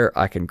just there.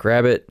 I can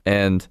grab it,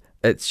 and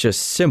it's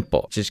just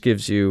simple. It just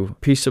gives you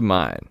peace of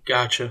mind.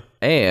 Gotcha.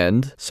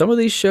 And some of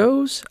these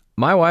shows,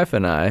 my wife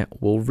and I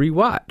will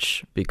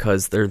rewatch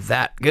because they're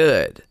that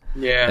good.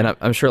 Yeah. And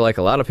I'm sure like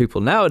a lot of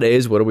people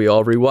nowadays, what are we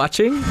all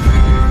rewatching?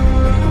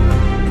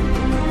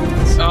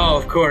 Oh,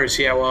 of course.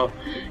 Yeah, well,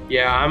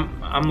 yeah,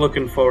 I'm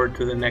looking forward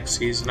to the next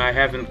season. I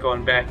haven't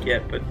gone back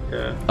yet, but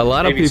a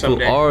lot of people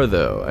someday are,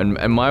 though,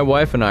 and my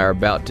wife and I are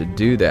about to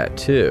do that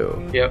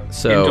too. Yep.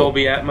 So, in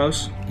Dolby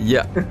Atmos.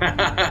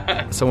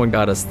 Yeah. Someone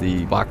got us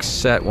the box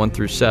set 1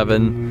 through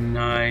 7.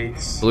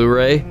 Nice.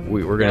 Blu-ray.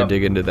 We're gonna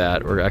dig into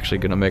that. We're actually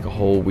gonna make a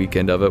whole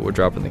weekend of it. We're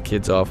dropping the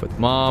kids off with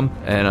Mom,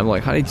 and I'm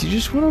like, honey, do you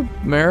just want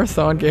to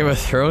marathon Game of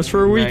Thrones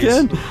for a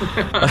weekend?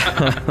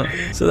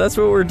 So that's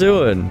what we're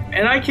doing.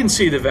 And I can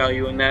see the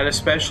value in that,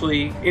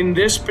 especially in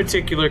this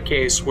particular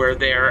case where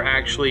they are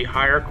actually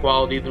higher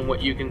quality than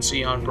what you can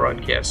see on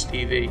broadcast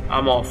TV.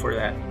 I'm all for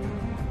that.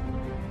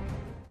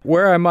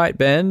 Where I might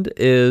bend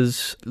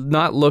is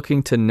not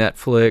looking to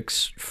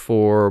Netflix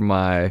for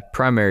my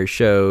primary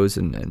shows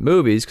and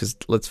movies, because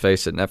let's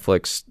face it,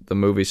 Netflix, the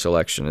movie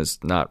selection is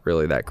not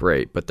really that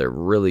great, but they're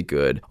really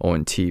good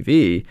on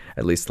TV,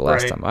 at least the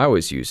last time I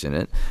was using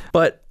it.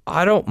 But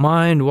I don't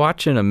mind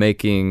watching a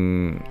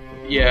Making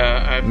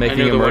a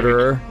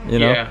Murderer, you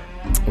know?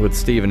 with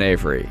Stephen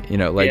Avery.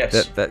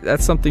 Yes.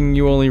 That's something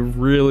you only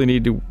really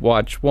need to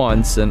watch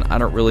once, and I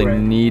don't really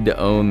need to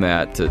own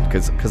that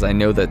because I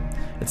know that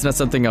it's not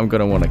something I'm going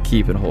to want to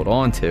keep and hold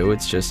on to.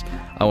 It's just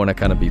I want to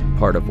kind of be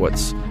part of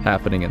what's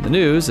happening in the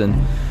news and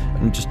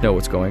just know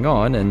what's going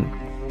on. And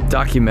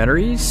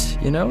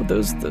documentaries,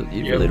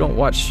 you really don't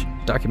watch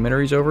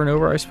documentaries over and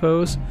over, I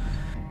suppose.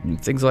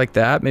 Things like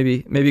that.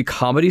 Maybe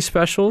comedy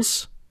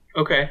specials.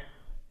 Okay.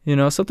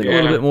 Something a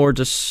little bit more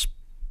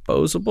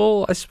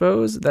disposable, I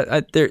suppose.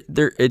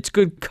 It's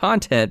good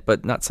content,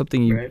 but not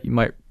something you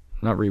might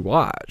not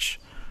rewatch.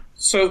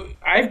 So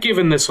I've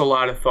given this a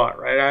lot of thought,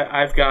 right?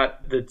 I've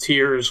got the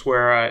tiers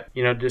where I,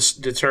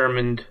 just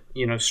determined,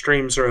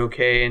 streams are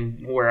okay,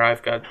 and where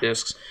I've got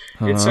discs.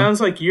 It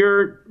sounds like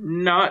you're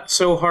not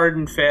so hard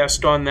and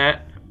fast on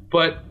that,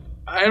 but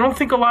I don't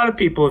think a lot of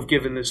people have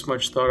given this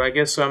much thought. I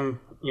guess I'm,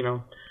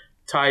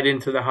 tied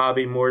into the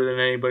hobby more than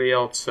anybody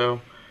else.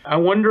 So I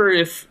wonder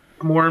if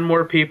more and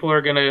more people are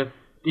going to,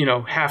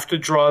 have to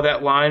draw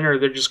that line, or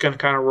they're just going to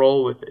kind of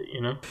roll with it,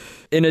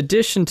 In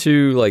addition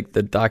to like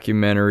the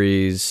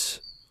documentaries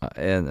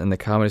and the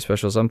comedy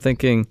specials, I'm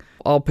thinking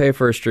I'll pay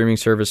for a streaming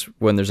service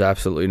when there's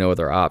absolutely no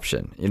other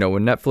option.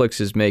 When Netflix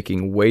is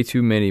making way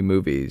too many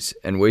movies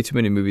and way too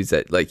many movies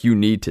that like you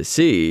need to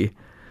see,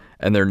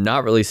 and they're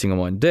not releasing them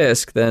on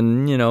disc,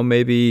 then,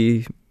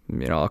 maybe,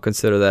 I'll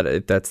consider that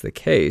if that's the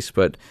case.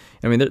 But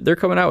I mean, they're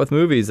coming out with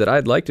movies that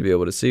I'd like to be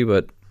able to see,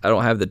 but I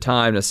don't have the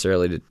time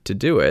necessarily to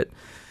do it.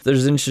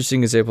 There's an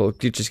interesting example,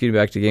 just getting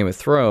back to Game of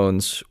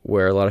Thrones,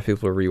 where a lot of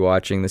people are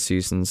rewatching the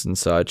seasons and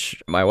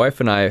such. My wife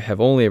and I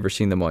have only ever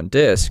seen them on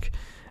disc,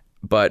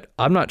 but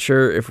I'm not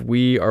sure if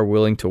we are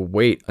willing to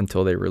wait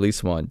until they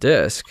release them on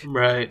disc.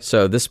 Right.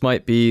 So this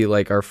might be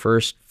like our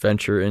first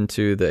venture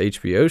into the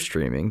HBO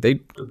streaming.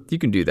 You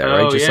can do that,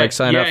 right? Just like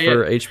sign up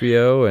for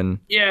HBO and...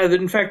 Yeah,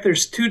 in fact,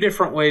 there's two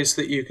different ways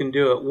that you can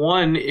do it.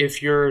 One,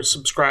 if you're a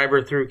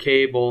subscriber through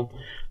cable...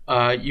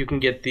 you can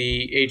get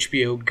the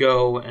HBO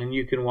Go, and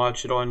you can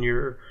watch it on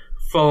your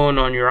phone,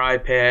 on your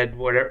iPad,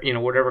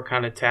 whatever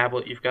kind of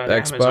tablet you've got,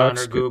 Xbox, Amazon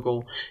or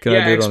Google. Can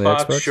I do it on the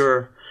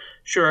Xbox?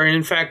 Sure. And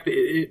in fact,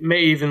 it may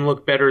even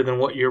look better than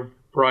what your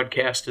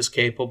broadcast is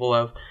capable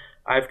of.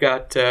 I've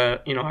got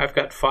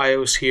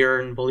FiOS here,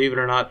 and believe it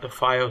or not, the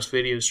FiOS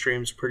video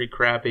stream's pretty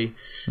crappy.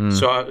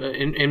 So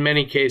in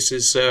many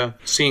cases,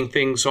 seeing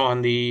things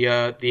on the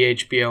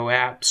HBO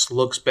apps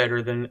looks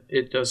better than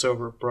it does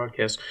over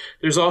broadcast.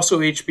 There's also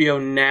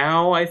HBO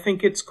Now, I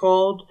think it's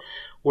called,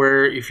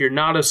 where if you're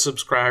not a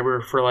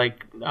subscriber for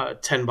like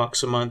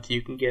 $10 a month,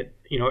 you can get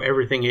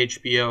everything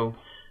HBO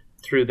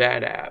through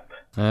that app.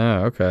 Ah,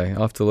 okay.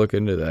 I'll have to look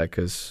into that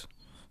because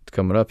it's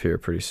coming up here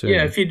pretty soon.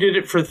 Yeah, if you did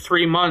it for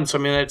 3 months, I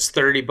mean, that's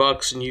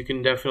 $30, and you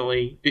can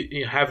definitely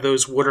have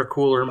those water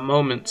cooler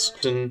moments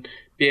and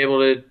be able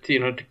to,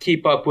 to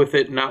keep up with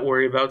it and not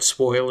worry about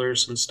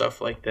spoilers and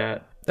stuff like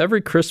that.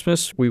 Every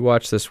Christmas, we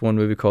watch this one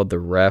movie called The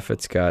Ref.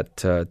 It's got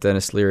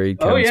Dennis Leary,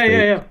 Kevin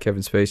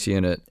Spacey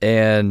in it.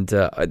 And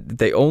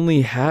they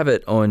only have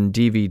it on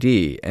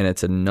DVD, and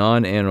it's a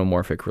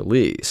non-anamorphic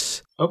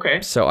release.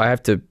 Okay. So I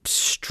have to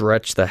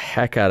stretch the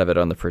heck out of it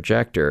on the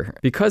projector.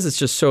 Because it's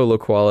just so low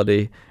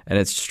quality, and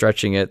it's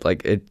stretching it,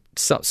 like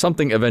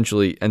something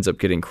eventually ends up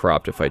getting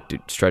cropped if I do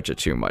stretch it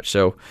too much.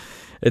 So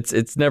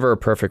it's never a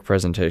perfect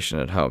presentation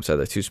at home. It's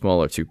either too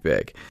small or too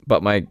big.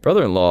 But my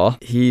brother-in-law,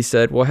 he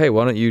said, well, hey,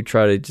 why don't you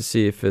try to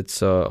see if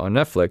it's on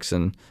Netflix?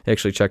 And he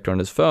actually checked on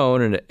his phone,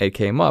 and it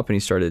came up, and he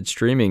started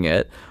streaming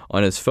it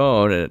on his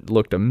phone, and it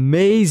looked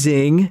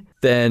amazing.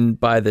 Then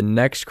by the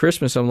next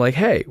Christmas, I'm like,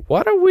 hey,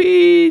 why don't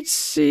we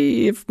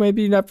see if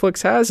maybe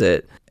Netflix has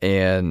it?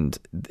 And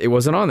it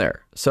wasn't on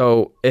there.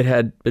 So it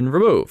had been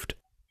removed.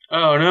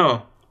 Oh,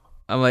 no.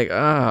 I'm like,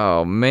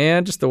 oh,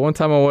 man, just the one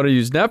time I want to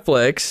use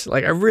Netflix.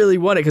 Like, I really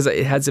want it because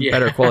it has a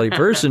better quality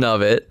version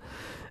of it.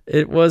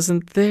 It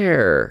wasn't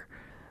there.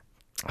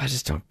 I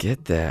just don't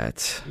get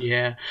that.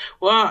 Yeah.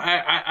 Well,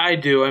 I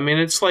do. I mean,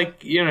 it's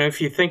like,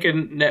 if you think of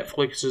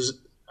Netflix's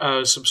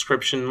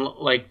subscription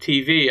like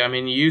TV, I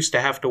mean, you used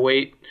to have to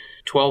wait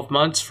 12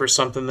 months for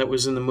something that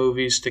was in the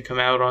movies to come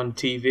out on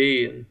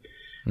TV.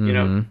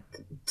 And,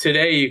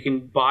 today you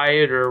can buy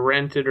it or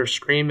rent it or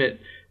stream it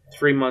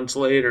 3 months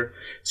later.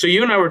 So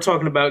you and I were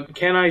talking about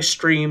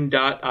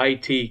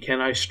canistream.it. Can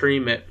I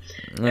stream it?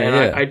 And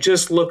I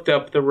just looked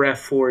up the ref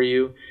for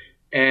you,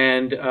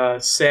 and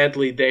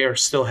sadly they are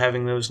still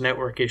having those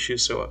network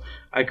issues, so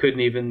I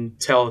couldn't even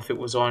tell if it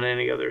was on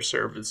any other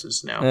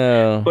services now.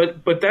 Oh.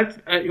 But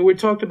that we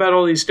talked about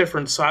all these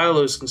different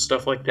silos and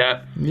stuff like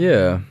that.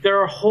 Yeah.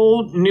 There are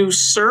whole new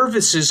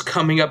services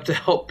coming up to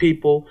help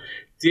people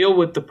deal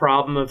with the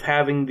problem of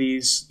having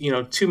these,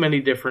 too many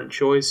different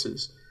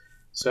choices.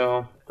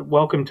 So,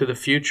 welcome to the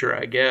future,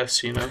 I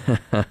guess,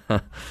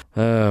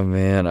 Oh,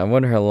 man. I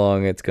wonder how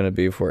long it's going to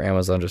be before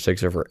Amazon just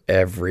takes over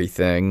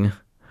everything.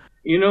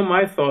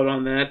 My thought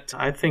on that,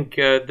 I think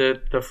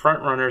the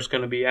front runner is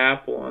going to be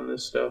Apple on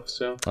this stuff.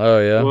 So, oh,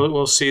 yeah?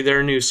 We'll see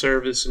their new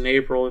service in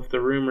April if the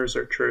rumors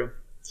are true.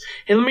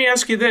 Hey, let me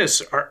ask you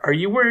this. Are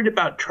you worried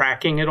about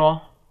tracking at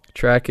all?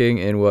 Tracking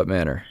in what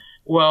manner?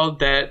 Well,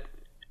 that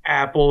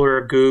Apple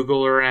or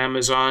Google or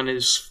Amazon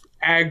is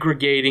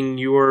aggregating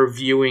your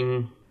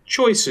viewing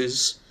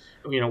choices,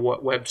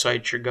 what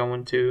websites you're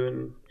going to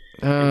and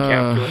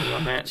calculating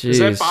on that. Geez.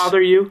 Does that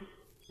bother you?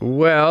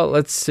 Well,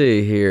 let's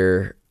see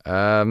here.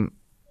 I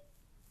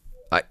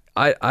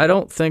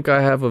don't think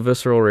I have a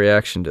visceral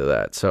reaction to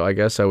that, so I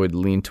guess I would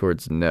lean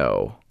towards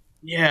no.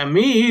 Yeah,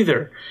 me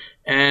either.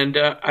 And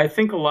I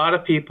think a lot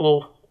of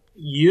people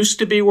used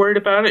to be worried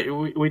about it.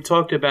 We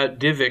talked about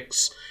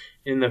DivX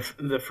in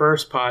the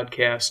first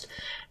podcast.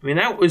 I mean,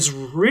 that was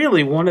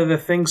really one of the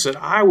things that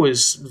I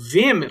was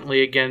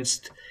vehemently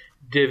against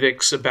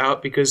DivX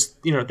about, because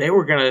they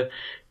were going to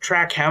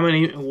track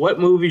what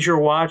movies you're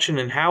watching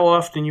and how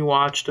often you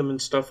watched them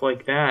and stuff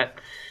like that.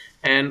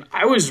 And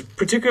I was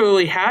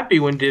particularly happy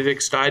when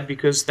DivX died,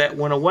 because that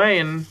went away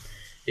and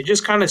it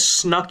just kind of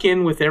snuck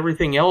in with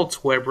everything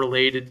else web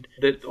related,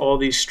 that all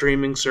these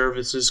streaming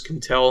services can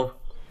tell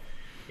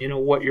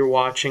what you're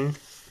watching.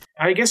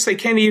 I guess they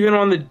can even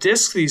on the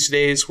disc these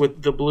days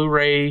with the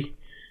Blu-ray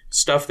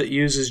stuff that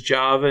uses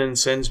Java and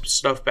sends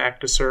stuff back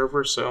to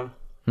server. So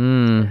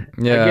yeah.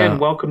 Again,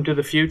 welcome to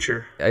the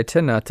future. I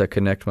tend not to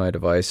connect my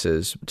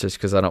devices just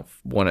because I don't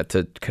want it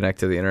to connect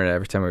to the internet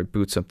every time I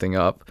boot something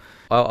up.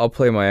 I'll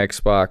play my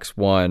Xbox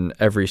One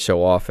every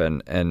so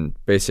often, and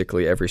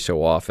basically every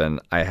so often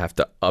I have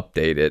to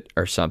update it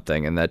or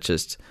something, and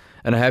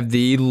I have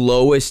the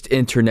lowest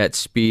internet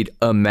speed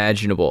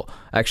imaginable.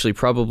 Actually,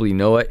 probably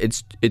Noah,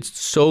 it's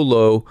so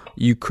low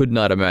you could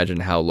not imagine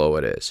how low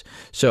it is.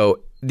 So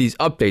these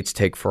updates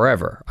take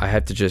forever. I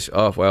have to just,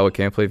 we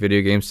can't play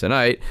video games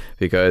tonight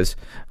because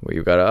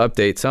we've got to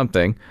update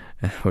something.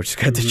 We just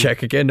got to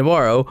check again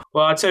tomorrow.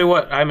 Well, I'll tell you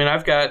what. I mean,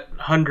 I've got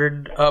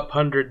 100 up,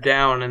 100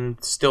 down,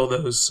 and still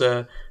those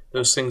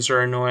things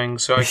are annoying.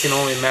 So I can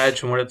only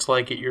imagine what it's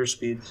like at your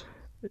speeds.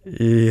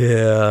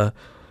 Yeah.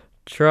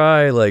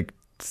 Try like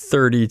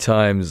 30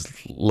 times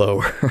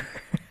lower.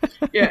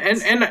 Yeah,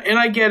 and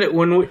I get it.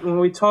 When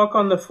we talk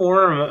on the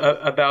forum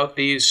about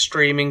these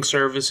streaming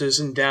services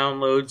and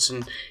downloads,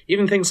 and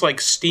even things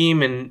like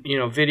Steam and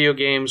video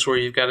games where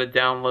you've got to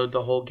download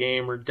the whole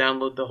game or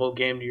download the whole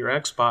game to your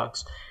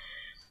Xbox.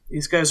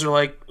 These guys are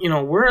like,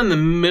 we're in the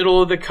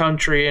middle of the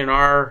country and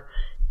our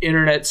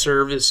internet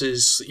service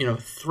is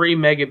 3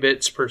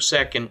 megabits per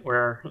second,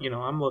 where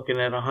I'm looking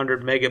at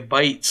 100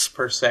 megabytes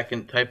per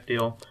second type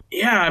deal.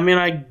 Yeah, I mean,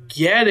 I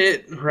get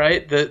it,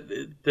 right?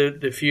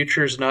 The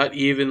future is not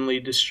evenly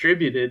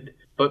distributed,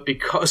 but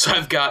because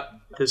I've got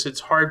this,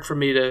 it's hard for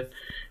me to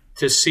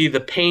see the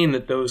pain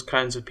that those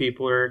kinds of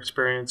people are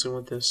experiencing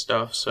with this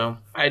stuff. So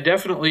I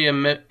definitely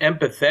am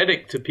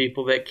empathetic to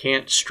people that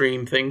can't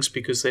stream things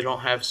because they don't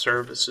have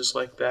services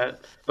like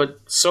that. But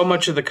so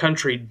much of the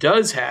country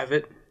does have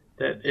it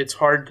that it's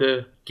hard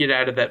to get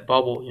out of that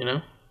bubble,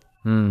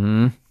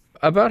 Mm-hmm.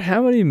 About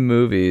how many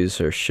movies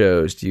or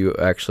shows do you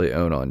actually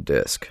own on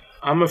disc?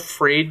 I'm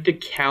afraid to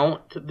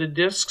count the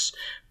discs,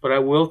 but I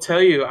will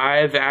tell you,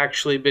 I've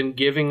actually been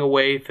giving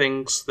away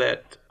things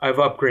that I've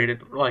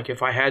upgraded. Like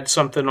if I had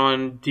something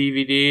on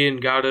DVD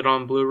and got it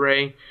on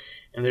Blu-ray,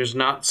 and there's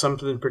not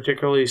something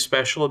particularly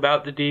special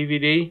about the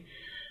DVD,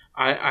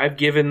 I've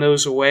given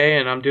those away,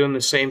 and I'm doing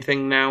the same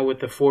thing now with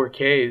the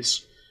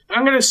 4Ks.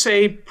 I'm going to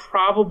say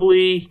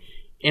probably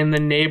in the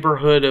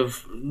neighborhood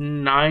of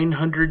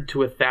 900 to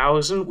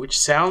 1,000, which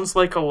sounds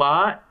like a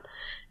lot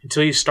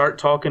until you start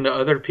talking to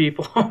other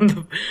people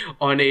on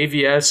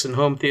AVS and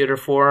Home Theater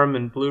Forum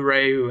and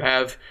Blu-ray who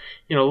have,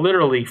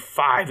 literally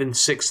 5,000 and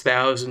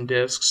 6,000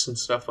 discs and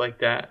stuff like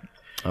that.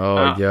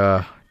 Oh,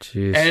 yeah.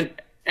 Jeez.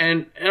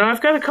 And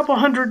I've got a couple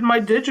hundred in my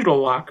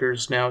digital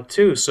lockers now,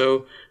 too.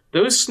 So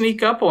those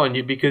sneak up on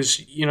you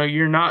because,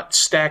 you're not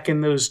stacking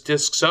those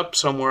discs up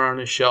somewhere on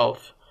a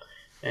shelf.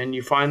 And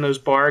you find those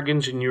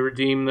bargains and you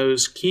redeem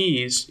those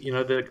keys,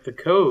 the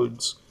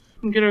codes.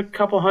 You can get a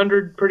couple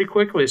hundred pretty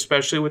quickly,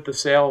 especially with the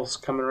sales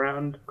coming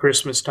around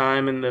Christmas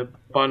time and the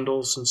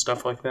bundles and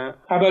stuff like that.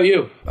 How about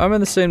you? I'm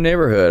in the same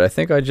neighborhood. I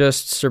think I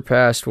just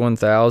surpassed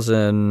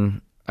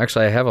 1,000.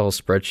 Actually, I have a whole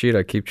spreadsheet.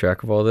 I keep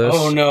track of all this.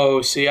 Oh,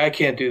 no. See, I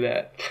can't do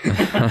that.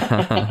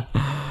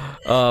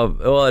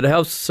 Well, it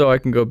helps so I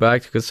can go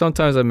back because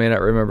sometimes I may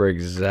not remember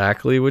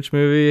exactly which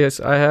movie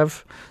I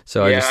have.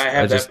 So I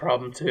have that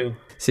problem too.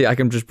 See, I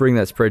can just bring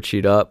that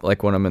spreadsheet up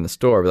like when I'm in the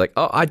store. Be like,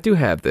 oh, I do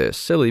have this.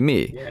 Silly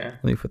me. Yeah.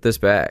 Let me put this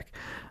back.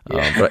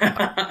 Yeah. But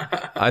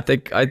I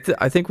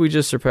think we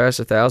just surpassed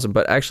 1,000.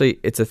 But actually,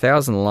 it's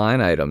 1,000 line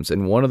items,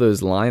 and one of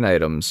those line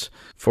items,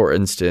 for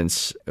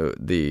instance,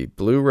 the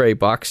Blu-ray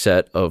box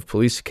set of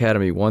Police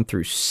Academy 1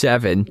 through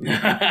 7.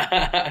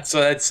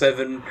 So that's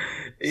 7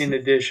 in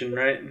addition,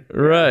 right?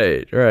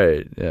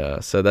 Right.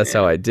 Yeah. So that's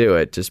how I do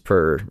it, just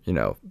per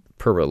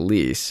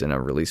release, and a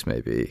release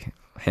may be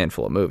a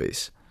handful of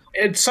movies.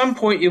 At some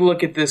point, you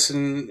look at this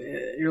and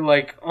you're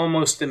like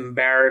almost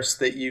embarrassed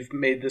that you've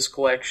made this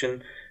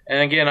collection. And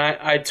again,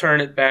 I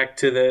turn it back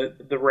to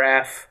the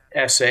RAF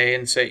essay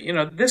and say,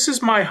 this is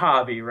my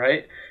hobby,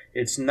 right?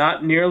 It's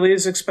not nearly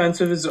as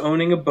expensive as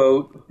owning a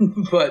boat,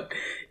 but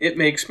it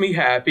makes me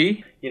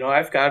happy.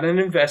 I've got an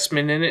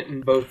investment in it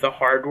in both the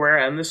hardware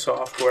and the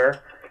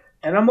software.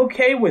 And I'm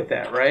okay with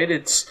that, right?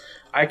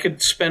 I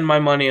could spend my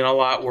money in a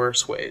lot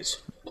worse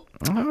ways.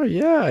 Oh,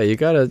 yeah. You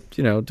got to,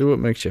 do what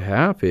makes you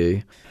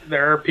happy.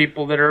 There are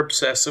people that are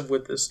obsessive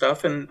with this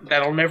stuff, and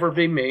that'll never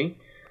be me.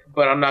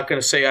 But I'm not going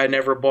to say I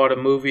never bought a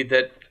movie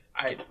that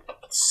I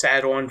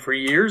sat on for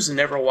years and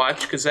never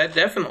watched, because that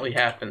definitely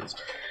happens.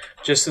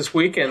 Just this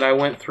weekend, I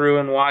went through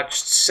and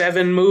watched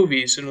 7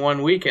 movies in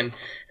one weekend.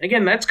 And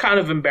again, that's kind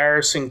of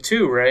embarrassing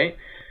too, right?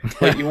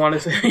 But you want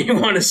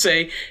to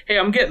say, hey,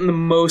 I'm getting the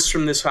most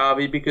from this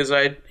hobby because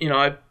I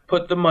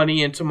put the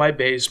money into my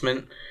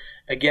basement.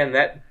 Again,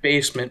 that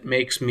basement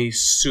makes me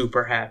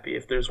super happy.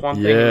 If there's one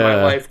thing in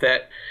my life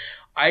that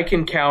I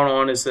can count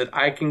on, is that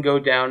I can go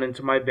down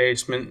into my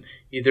basement,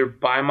 either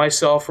by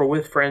myself or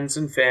with friends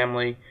and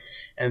family,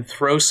 and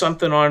throw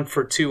something on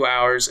for 2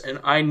 hours, and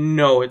I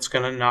know it's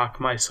going to knock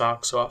my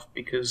socks off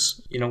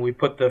because, we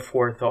put the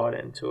forethought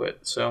into it.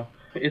 So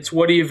it's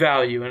what do you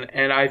value?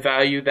 And I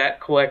value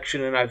that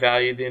collection, and I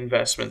value the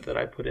investment that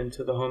I put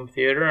into the home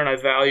theater, and I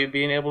value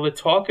being able to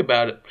talk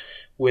about it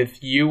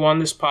with you on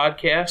this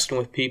podcast and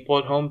with people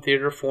at Home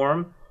Theater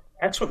Forum.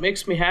 That's what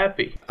makes me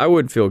happy. I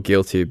wouldn't feel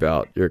guilty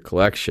about your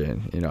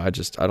collection. I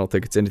don't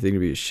think it's anything to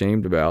be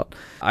ashamed about.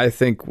 I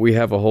think we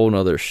have a whole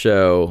nother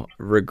show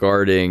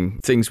regarding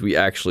things we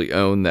actually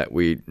own that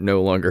we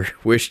no longer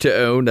wish to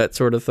own, that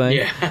sort of thing.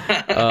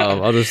 Yeah.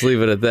 I'll just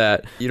leave it at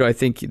that. I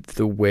think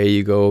the way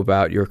you go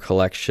about your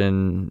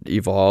collection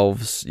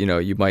evolves.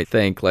 You might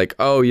think like,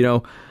 I'm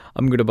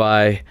going to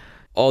buy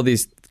all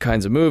these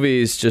kinds of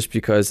movies just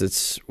because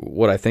it's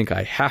what I think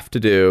I have to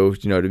do,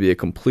 to be a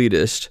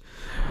completist.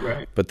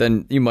 Right. But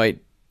then you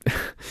might,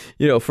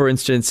 for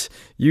instance,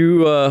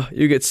 you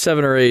get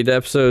 7 or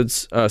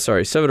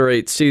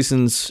 8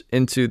 seasons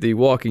into The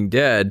Walking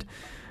Dead,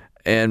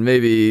 and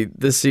maybe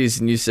this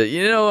season you say,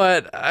 you know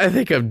what, I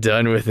think I'm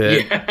done with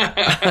it.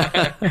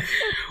 Yeah.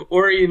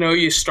 Or,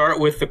 you start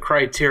with the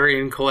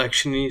Criterion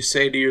collection and you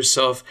say to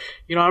yourself,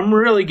 I'm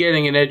really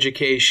getting an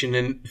education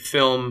in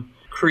film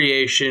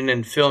creation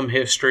and film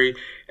history.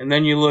 And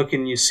then you look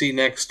and you see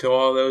next to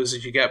all those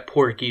that you got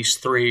Porky's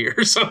 3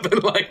 or something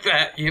like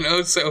that,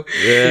 So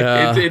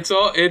yeah.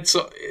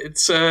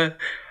 it's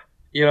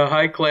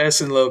high class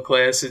and low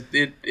class.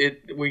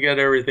 We got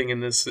everything in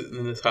this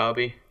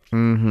hobby.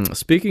 Mm-hmm.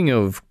 Speaking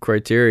of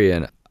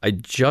Criterion, I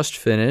just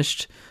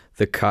finished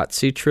the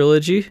Kotze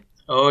trilogy.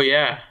 Oh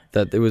yeah,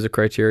 that it was a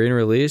Criterion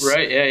release.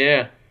 Right?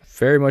 Yeah.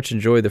 Very much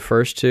enjoyed the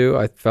first 2.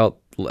 I felt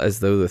as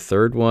though the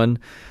third one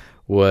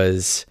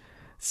was.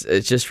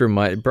 It just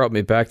brought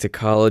me back to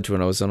college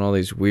when I was on all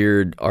these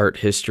weird art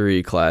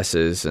history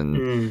classes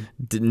and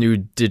new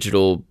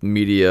digital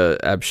media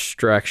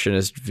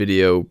abstractionist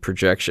video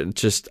projection.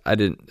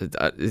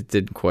 It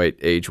didn't quite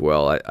age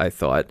well, I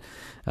thought.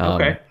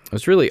 Okay. It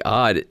was really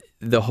odd.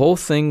 The whole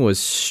thing was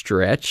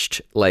stretched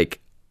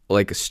like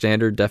a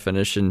standard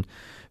definition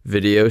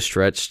video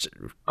stretched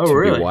to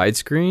really? be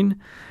widescreen.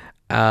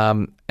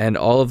 And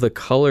all of the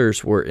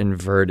colors were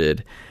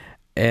inverted.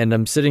 And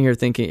I'm sitting here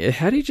thinking,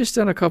 had he just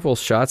done a couple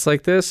shots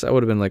like this, I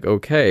would have been like,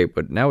 okay.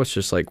 But now it's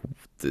just like,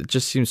 it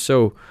just seems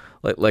so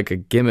like a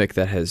gimmick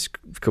that has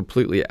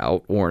completely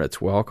outworn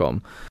its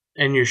welcome.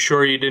 And you're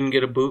sure you didn't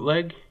get a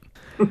bootleg?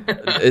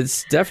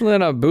 It's definitely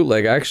not a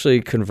bootleg. I actually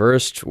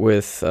conversed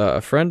with a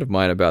friend of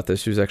mine about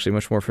this who's actually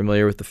much more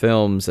familiar with the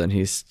films, and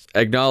he's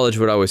acknowledged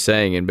what I was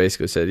saying and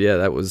basically said, yeah,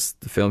 that was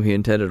the film he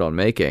intended on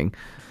making.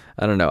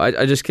 I don't know.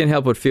 I just can't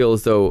help but feel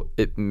as though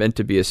it meant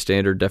to be a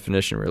standard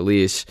definition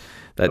release,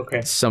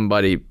 that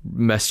somebody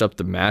messed up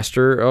the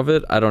master of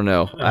it. I don't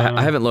know.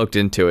 I haven't looked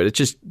into it. It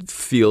just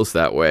feels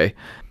that way.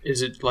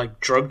 Is it like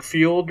drug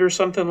fueled or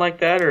something like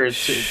that? Or you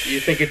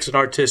think it's an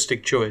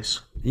artistic choice?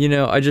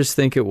 I just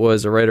think it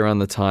was right around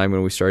the time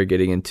when we started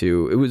getting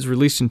into, it was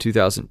released in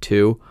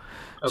 2002.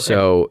 Okay.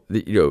 So,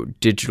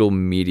 digital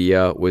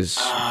media was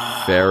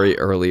very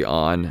early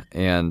on.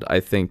 And I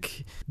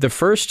think the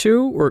first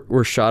 2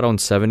 were shot on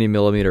 70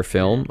 millimeter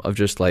film of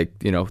just like,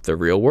 the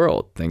real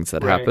world, things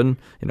that happen,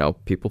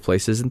 people,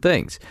 places, and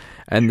things.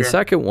 And the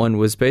second one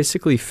was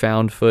basically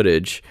found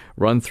footage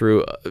run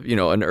through,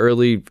 an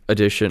early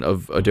edition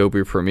of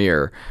Adobe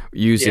Premiere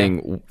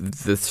using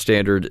the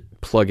standard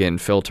plug-in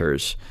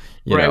filters.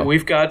 Right.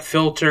 We've got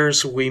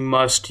filters. We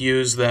must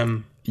use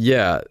them.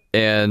 Yeah.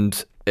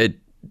 And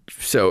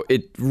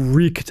it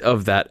reeked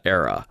of that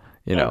era,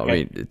 I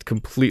mean, it's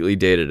completely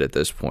dated at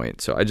this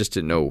point. So I just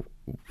didn't know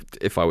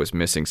if I was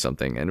missing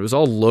something, and it was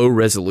all low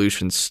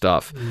resolution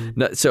stuff.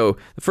 So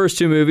the first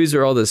 2 movies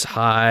are all this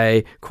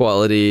high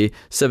quality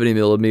 70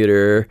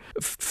 millimeter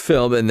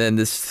film. And then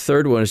this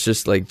third one is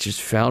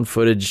just found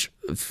footage,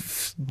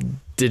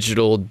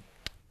 digital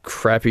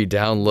crappy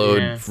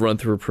download run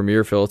through a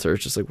Premiere filter.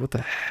 It's just like, what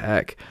the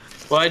heck?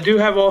 Well, I do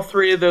have all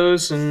 3 of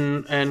those,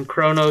 and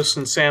Kronos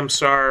and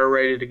Samsara are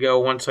ready to go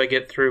once I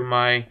get through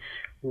my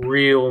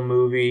real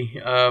movie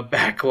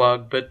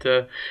backlog. But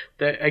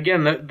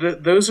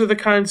those are the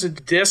kinds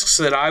of discs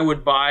that I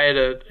would buy at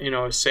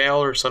a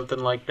sale or something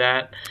like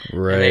that.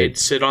 Right. And they'd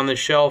sit on the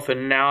shelf,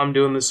 and now I'm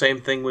doing the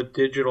same thing with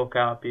digital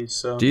copies.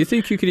 So, do you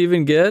think you could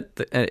even get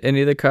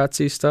any of the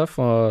Kotze stuff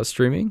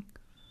streaming?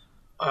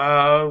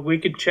 We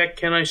could check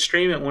Can I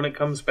Stream It when it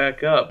comes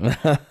back up.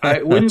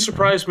 It wouldn't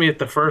surprise me if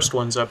the first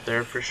one's up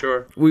there for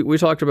sure. We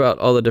talked about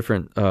all the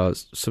different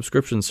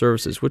subscription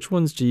services. Which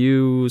ones do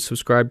you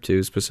subscribe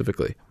to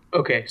specifically?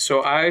 Okay,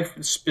 so I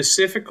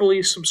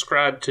specifically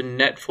subscribe to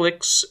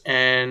Netflix,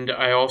 and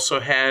I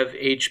also have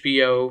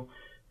HBO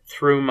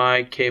through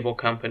my cable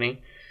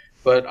company.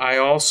 But I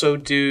also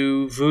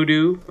do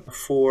Vudu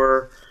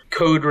for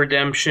code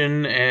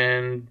redemption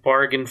and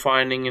bargain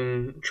finding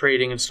and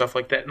trading and stuff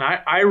like that. And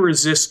I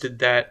resisted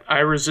that. I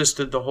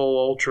resisted the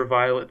whole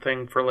ultraviolet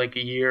thing for like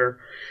a year.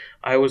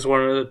 I was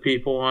one of the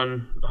people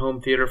on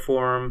Home Theater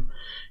Forum.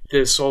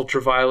 This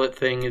ultraviolet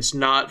thing is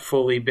not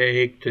fully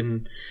baked,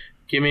 and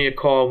give me a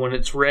call when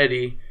it's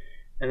ready.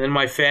 And then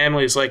my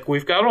family's like,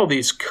 we've got all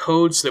these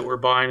codes that we're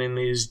buying in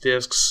these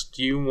discs.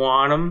 Do you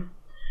want them?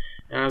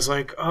 And I was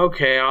like,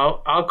 okay,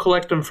 I'll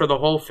collect them for the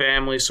whole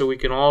family so we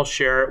can all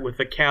share it with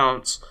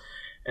accounts.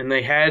 And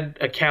they had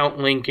account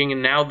linking,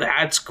 and now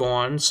that's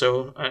gone.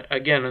 So,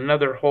 again,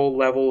 another whole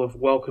level of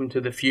welcome to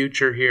the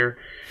future here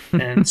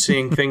and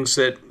seeing things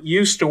that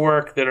used to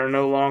work that are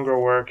no longer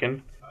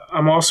working.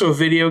 I'm also a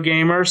video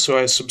gamer, so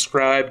I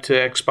subscribe to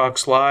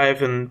Xbox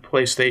Live and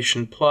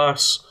PlayStation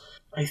Plus.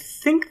 I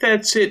think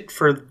that's it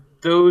for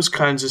those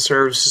kinds of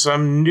services.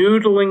 I'm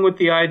noodling with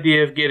the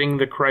idea of getting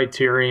the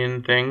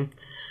Criterion thing.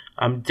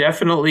 I'm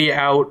definitely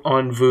out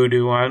on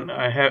Vudu, on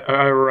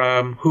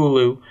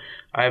Hulu.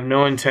 I have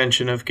no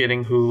intention of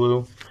getting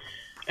Hulu.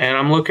 And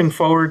I'm looking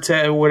forward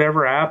to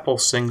whatever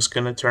Apple's thing's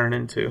going to turn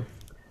into.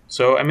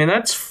 So, I mean,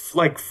 that's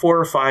like 4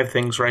 or 5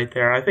 things right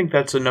there. I think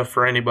that's enough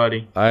for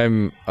anybody.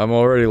 I'm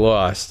already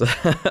lost.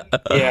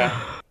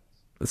 Yeah.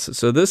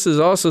 So this is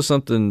also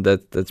something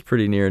that's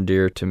pretty near and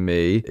dear to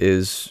me,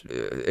 is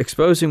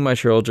exposing my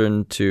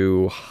children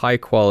to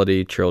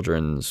high-quality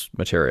children's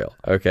material,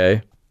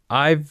 okay?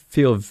 I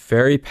feel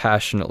very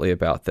passionately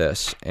about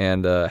this,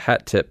 and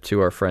hat tip to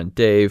our friend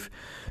Dave,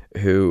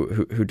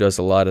 who does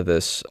a lot of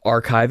this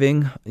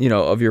archiving,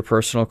 of your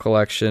personal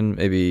collection,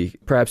 maybe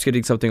perhaps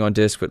getting something on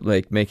disc, but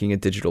like making a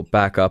digital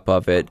backup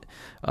of it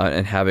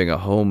and having a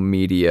home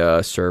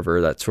media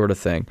server, that sort of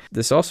thing.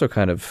 This also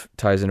kind of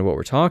ties into what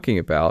we're talking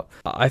about.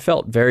 I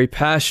felt very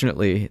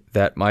passionately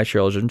that my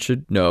children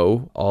should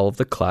know all of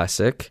the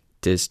classic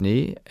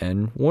Disney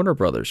and Warner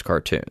Brothers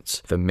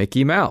cartoons. The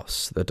Mickey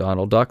Mouse, the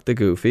Donald Duck, the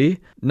Goofy,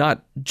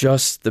 not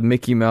just the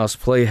Mickey Mouse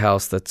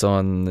Playhouse that's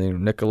on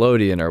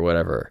Nickelodeon or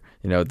whatever.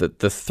 The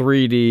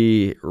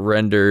 3D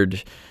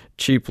rendered,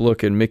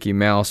 cheap-looking Mickey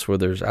Mouse where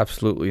there's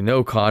absolutely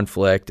no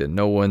conflict and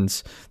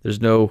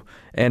there's no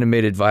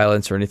animated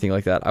violence or anything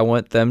like that. I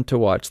want them to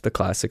watch the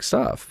classic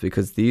stuff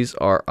because these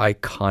are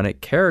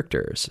iconic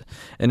characters.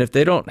 And if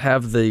they don't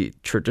have the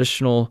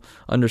traditional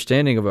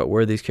understanding about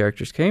where these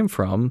characters came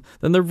from,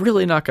 then they're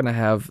really not going to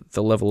have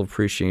the level of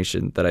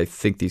appreciation that I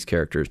think these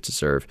characters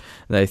deserve.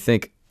 And I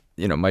think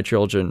my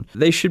children,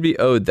 they should be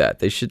owed that.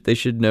 They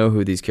should know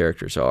who these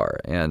characters are.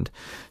 And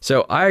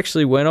so I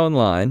actually went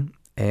online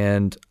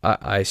and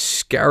I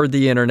scoured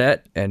the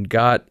internet and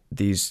got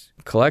these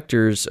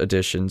collector's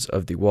editions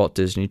of the Walt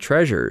Disney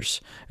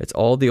Treasures. It's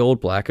all the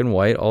old black and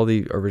white, all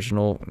the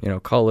original,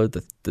 color,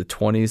 the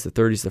 20s, the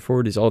 30s, the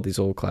 40s, all these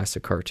old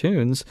classic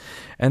cartoons,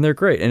 and they're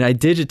great. And I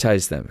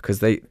digitized them because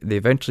they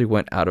eventually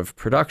went out of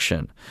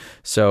production.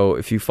 So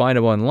if you find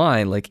them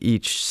online, like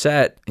each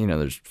set,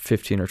 there's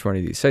 15 or 20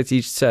 of these sets,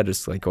 each set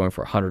is like going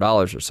for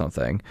 $100 or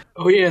something.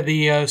 Oh yeah,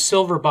 the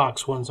silver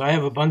box ones. I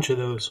have a bunch of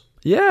those.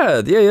 Yeah,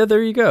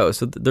 there you go.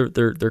 So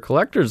they're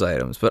collector's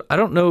items, but I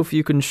don't know if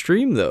you can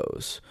stream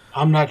those.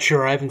 I'm not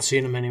sure. I haven't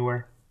seen them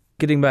anywhere.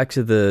 Getting back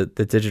to the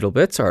Digital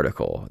Bits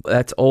article,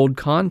 that's old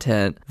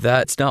content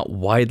that's not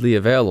widely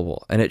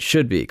available, and it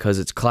should be because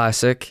it's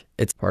classic.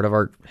 It's part of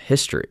our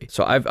history.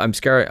 So I'm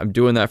scared. I'm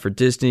doing that for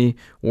Disney,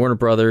 Warner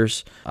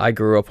Brothers. I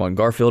grew up on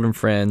Garfield and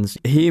Friends,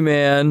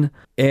 He-Man,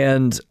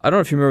 and I don't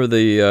know if you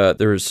remember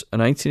there's a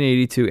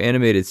 1982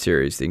 animated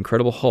series, The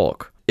Incredible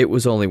Hulk. It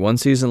was only 1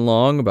 season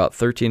long, about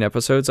 13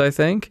 episodes, I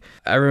think.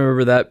 I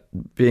remember that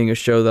being a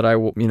show that I,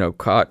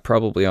 caught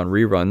probably on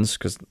reruns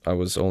because I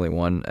was only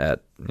 1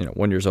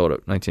 years old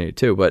at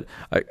 1982. But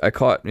I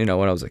caught, when I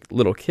was a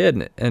little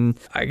kid. And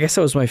I guess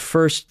that was my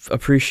first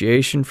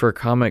appreciation for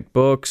comic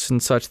books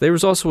and such. There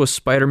was also a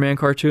Spider-Man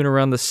cartoon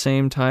around the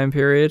same time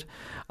period.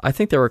 I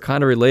think they were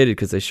kind of related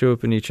because they show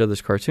up in each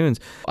other's cartoons.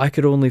 I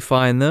could only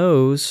find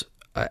those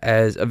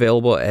as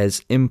available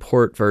as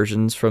import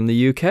versions from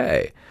the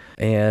UK.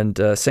 And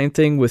same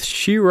thing with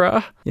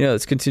She-Ra.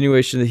 It's a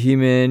continuation of the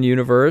He-Man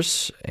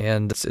universe,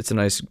 and it's a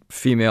nice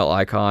female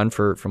icon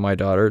for my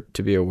daughter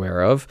to be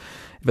aware of.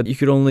 But you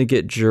could only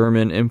get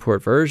German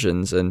import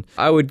versions, and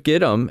I would get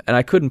them, and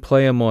I couldn't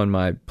play them on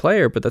my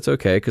player, but that's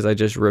okay because I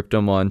just ripped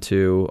them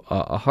onto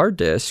a hard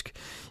disk.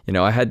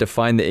 I had to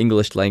find the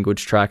English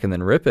language track and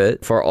then rip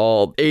it for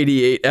all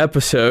 88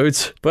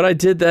 episodes. But I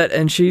did that,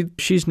 and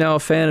she's now a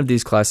fan of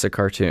these classic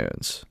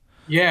cartoons.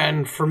 Yeah,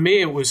 and for me,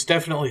 it was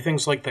definitely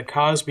things like the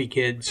Cosby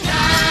Kids.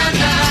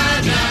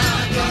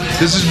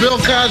 This is Bill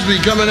Cosby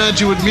coming at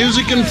you with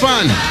music and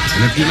fun.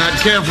 And if you're not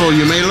careful,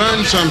 you may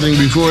learn something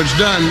before it's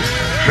done.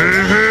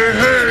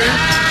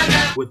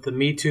 With the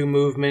Me Too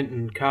movement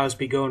and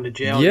Cosby going to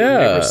jail, Yeah. you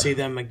never see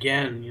them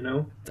again, you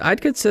know?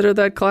 I'd consider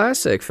that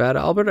classic, Fat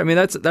Albert. I mean,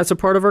 that's a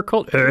part of our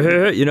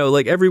culture. You know,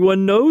 like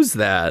everyone knows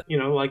that. You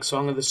know, like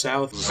Song of the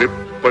South.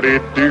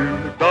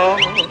 Zippity-doo-dah,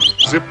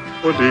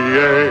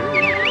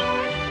 zippity-yay.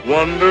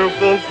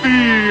 Wonderful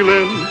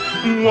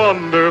feeling,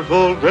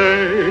 wonderful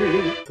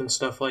day. And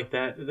stuff like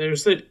that.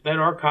 There's that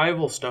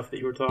archival stuff that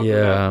you were talking Yeah.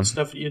 about. The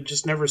stuff you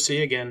just never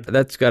see again.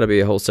 That's got to be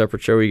a whole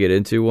separate show we get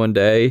into one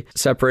day,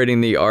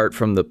 separating the art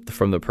from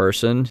the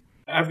person.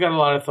 I've got a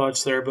lot of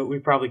thoughts there, but we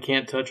probably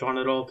can't touch on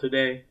it all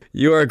today.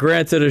 You are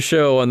granted a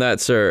show on that,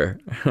 sir.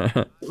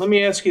 Let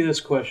me ask you this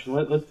question.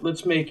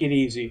 Let's make it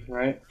easy,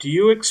 right? Do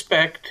you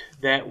expect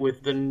that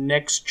with the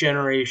next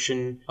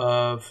generation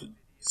of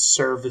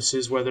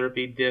services, whether it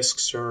be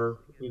discs or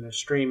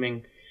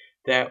streaming,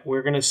 that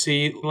we're going to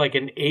see like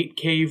an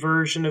 8K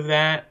version of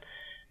that?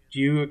 Do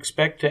you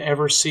expect to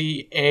ever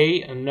see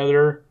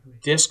another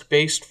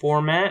disc-based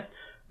format,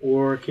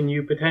 or can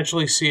you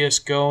potentially see us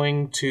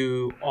going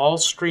to all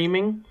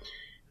streaming?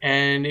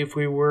 And if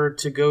we were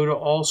to go to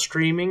all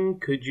streaming,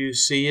 could you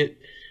see it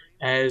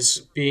as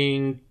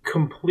being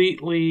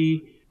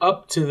completely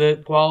up to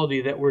the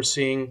quality that we're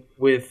seeing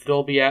with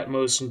Dolby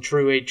Atmos and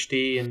True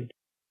HD? And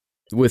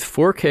with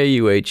 4K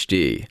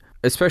UHD,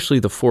 especially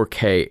the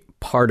 4K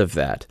part of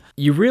that,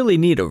 you really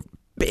need a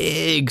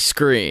big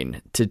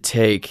screen to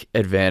take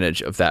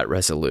advantage of that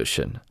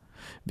resolution.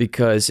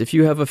 Because if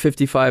you have a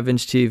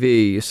 55-inch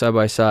TV side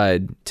by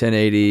side,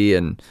 1080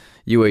 and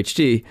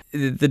UHD,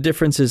 the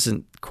difference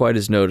isn't quite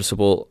as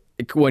noticeable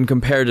when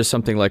compared to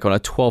something like on a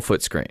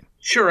 12-foot screen.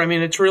 Sure, I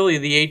mean, it's really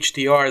the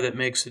HDR that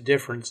makes the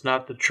difference,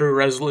 not the true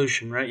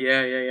resolution, right?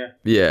 Yeah.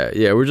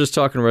 Yeah, we're just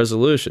talking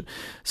resolution.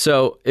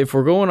 So if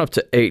we're going up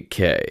to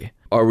 8K,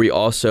 are we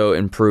also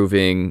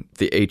improving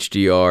the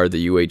HDR,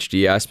 the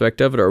UHD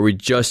aspect of it, or are we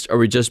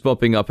just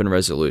bumping up in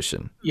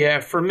resolution? Yeah,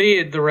 for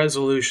me, the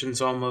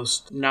resolution's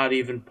almost not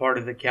even part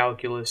of the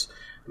calculus.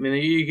 I mean,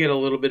 you get a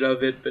little bit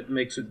of it, but it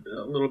makes a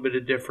little bit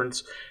of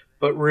difference.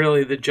 But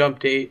really, the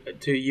jump to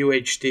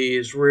UHD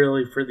is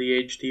really for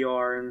the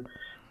HDR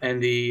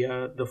and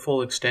the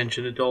full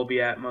extension of Dolby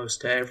Atmos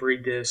to every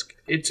disc.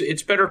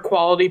 It's better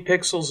quality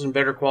pixels and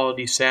better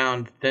quality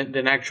sound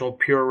than actual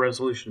pure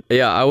resolution.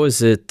 Yeah, I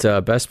was at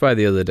Best Buy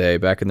the other day,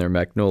 back in their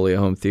Magnolia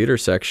home theater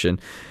section,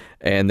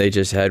 and they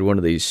just had one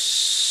of these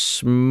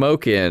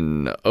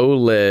smoking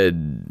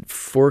OLED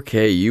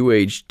 4K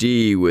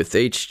UHD with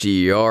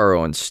HDR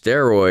on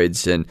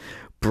steroids and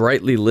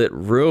brightly lit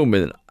room,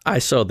 and I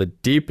saw the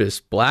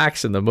deepest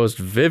blacks and the most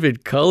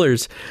vivid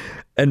colors,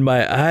 and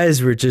my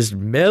eyes were just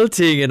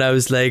melting, and I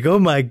was like, oh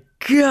my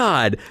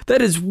God, that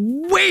is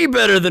way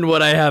better than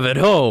what I have at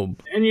home.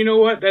 And you know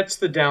what? That's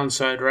the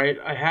downside, right?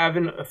 I have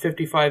a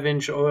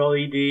 55-inch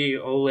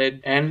OLED,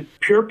 and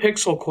pure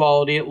pixel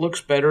quality, it looks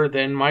better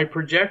than my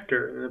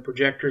projector. And the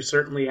projectors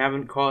certainly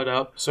haven't caught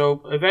up.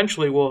 So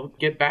eventually we'll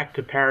get back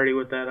to parity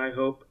with that, I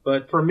hope.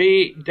 But for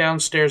me,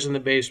 downstairs in the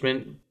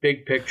basement,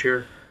 big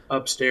picture.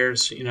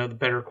 Upstairs, the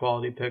better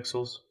quality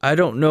pixels. I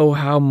don't know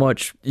how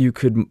much you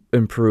could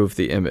improve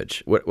the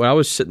image. When I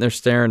was sitting there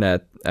staring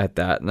at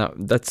that, now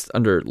that's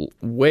under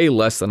way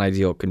less than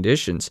ideal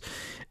conditions,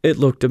 it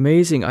looked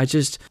amazing.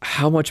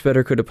 How much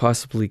better could it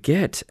possibly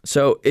get?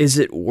 So is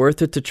it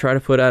worth it to try to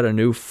put out a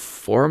new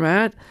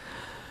format?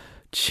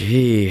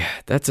 Gee,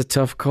 that's a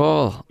tough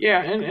call.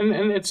 Yeah,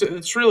 and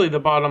it's really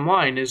the bottom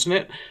line, isn't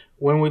it?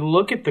 When we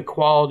look at the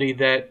quality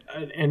that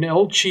an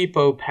El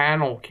Cheapo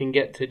panel can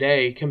get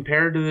today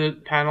compared to the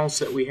panels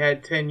that we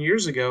had 10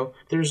 years ago,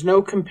 there's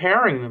no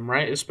comparing them,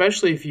 right?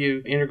 Especially if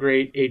you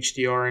integrate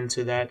HDR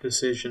into that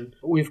decision.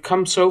 We've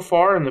come so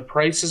far and the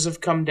prices have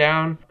come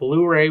down.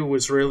 Blu-ray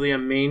was really a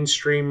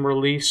mainstream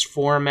release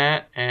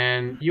format,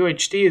 and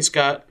UHD has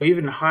got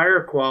even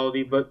higher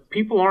quality, but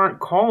people aren't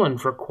calling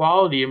for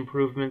quality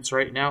improvements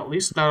right now, at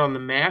least not on the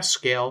mass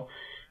scale.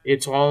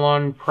 It's all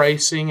on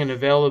pricing and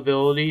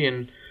availability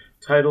and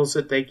titles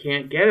that they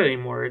can't get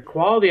anymore.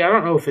 Quality, I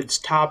don't know if it's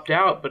topped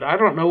out, but I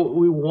don't know what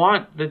we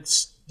want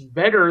that's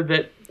better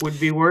that would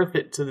be worth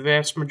it to the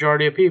vast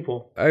majority of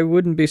people. I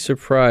wouldn't be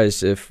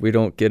surprised if we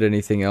don't get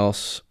anything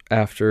else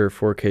after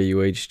 4K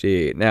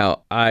UHD.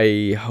 Now,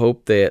 I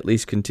hope they at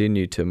least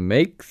continue to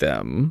make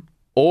them,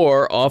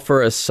 or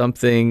offer us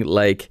something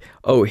like,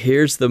 oh,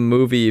 here's the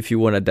movie if you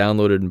want to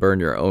download it and burn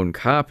your own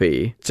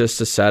copy, just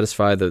to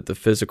satisfy the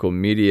physical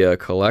media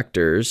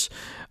collectors,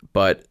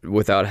 but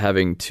without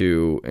having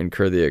to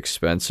incur the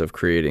expense of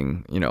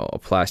creating, a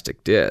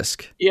plastic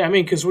disc. Yeah, I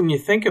mean, because when you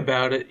think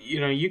about it,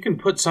 you can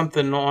put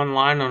something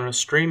online on a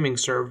streaming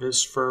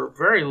service for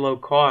very low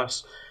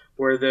cost,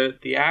 where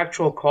the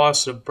actual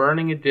cost of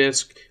burning a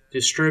disc,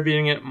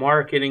 distributing it,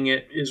 marketing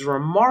it is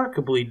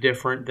remarkably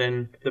different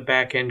than the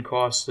back-end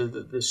cost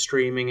of the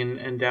streaming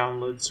and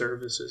download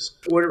services.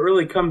 What it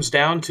really comes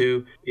down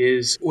to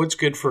is what's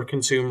good for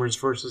consumers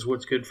versus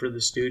what's good for the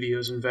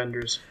studios and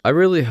vendors. I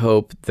really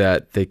hope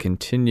that they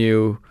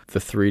continue the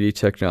 3D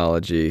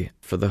technology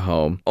for the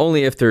home,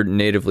 only if they're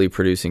natively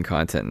producing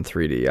content in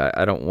 3D.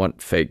 I don't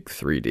want fake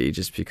 3D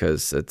just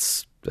because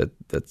it's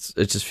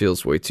it just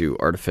feels way too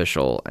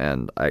artificial,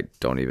 and I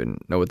don't even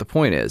know what the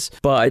point is.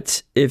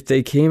 But if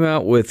they came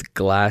out with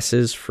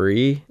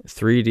glasses-free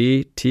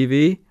 3D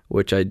TV,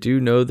 which I do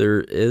know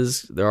there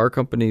are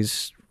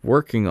companies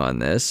working on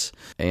this,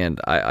 and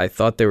I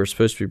thought they were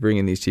supposed to be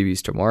bringing these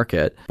TVs to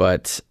market,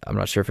 but I'm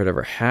not sure if it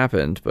ever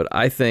happened. But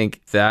I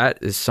think that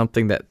is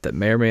something that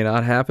may or may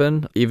not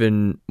happen.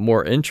 Even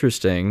more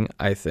interesting,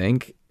 I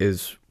think,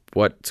 is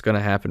what's going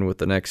to happen with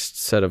the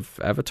next set of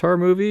Avatar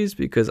movies,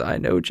 because I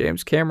know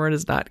James Cameron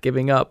is not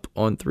giving up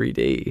on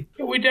 3D.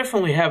 We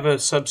definitely have a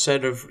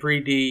subset of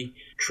 3D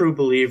true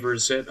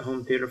believers at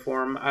Home Theater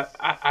Forum.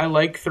 I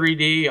like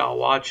 3D. I'll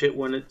watch it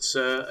when it's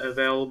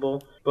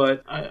available,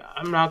 but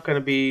I'm not going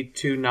to be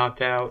too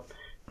knocked out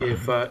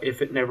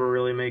if it never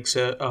really makes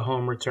a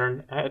home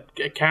return.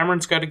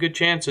 Cameron's got a good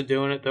chance of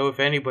doing it, though, if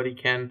anybody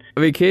can.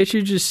 I mean, can't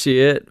you just see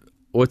it?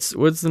 What's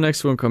the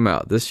next one come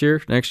out? This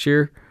year? Next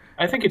year?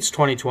 I think it's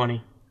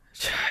 2020.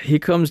 He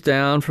comes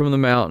down from the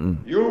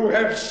mountain. You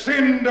have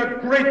sinned a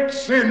great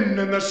sin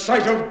in the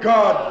sight of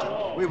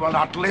God. We will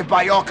not live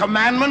by your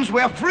commandments.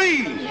 We're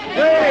free.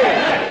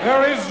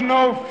 There is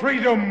no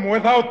freedom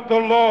without the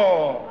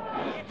law.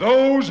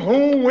 Those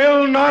who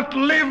will not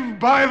live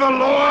by the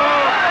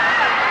law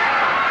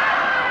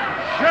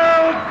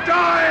shall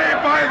die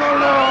by the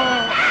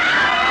law.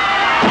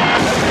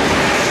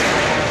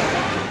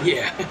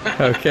 Yeah.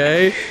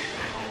 Okay.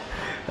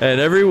 And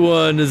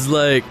everyone is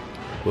like,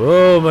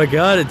 oh my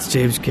God, it's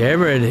James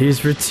Cameron.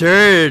 He's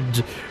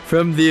returned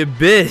from the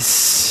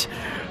abyss,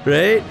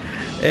 right?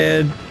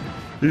 And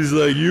he's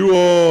like, you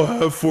all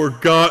have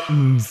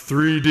forgotten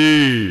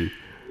 3D.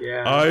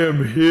 Yeah. I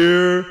am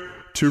here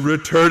to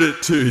return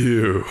it to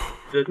you.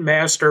 The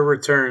master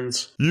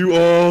returns. You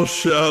all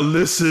shall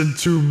listen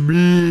to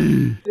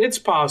me. It's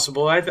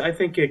possible. I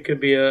think it could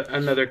be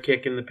another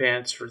kick in the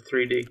pants for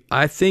 3D.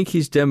 I think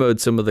he's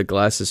demoed some of the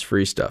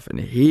glasses-free stuff, and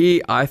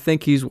I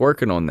think he's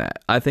working on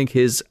that. I think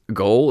his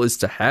goal is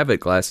to have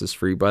it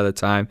glasses-free by the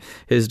time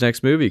his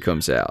next movie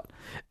comes out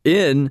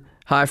in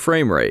high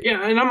frame rate.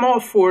 Yeah, and I'm all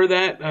for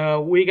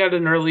that. We got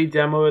an early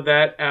demo of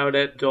that out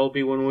at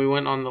Dolby when we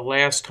went on the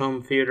last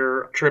home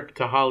theater trip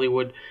to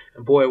Hollywood.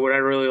 And boy, would I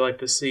really like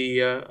to see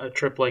a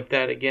trip like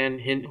that again,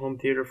 hint Home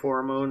Theater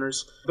Forum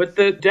owners. But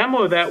the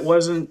demo of that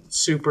wasn't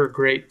super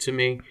great to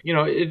me. You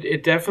know,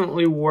 it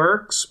definitely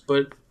works,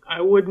 but I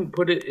wouldn't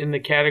put it in the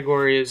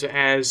category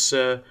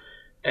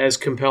as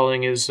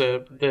compelling as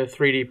the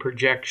 3D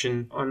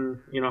projection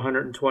on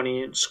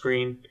 120-inch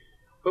screen.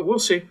 But we'll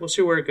see. We'll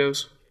see where it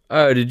goes.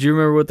 Oh, did you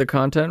remember what the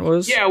content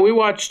was? Yeah, we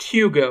watched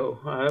Hugo.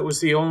 It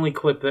was the only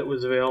clip that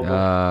was available.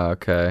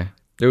 Okay.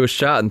 It was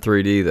shot in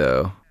 3D,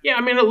 though. Yeah,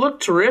 I mean, it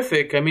looked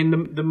terrific. I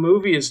mean, the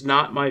movie is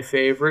not my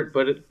favorite,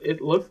 but it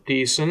looked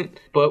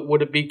decent. But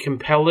would it be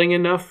compelling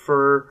enough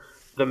for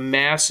the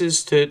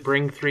masses to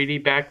bring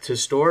 3D back to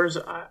stores?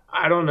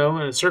 I don't know,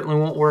 and it certainly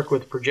won't work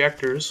with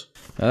projectors.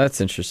 Now, that's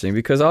interesting,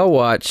 because I'll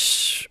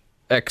watch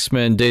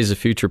X-Men Days of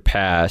Future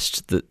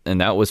Past,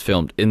 and that was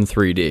filmed in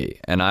 3D,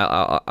 and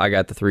I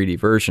got the 3D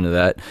version of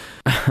that.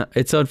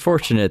 It's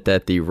unfortunate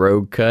that the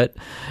Rogue cut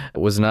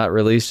was not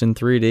released in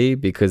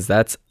 3D, because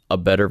that's a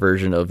better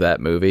version of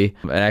that movie.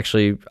 And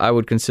actually, I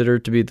would consider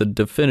it to be the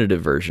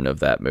definitive version of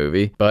that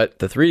movie. But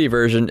the 3D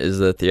version is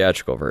the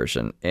theatrical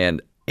version,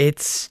 and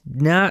it's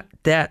not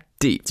that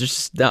deep. There's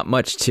just not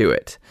much to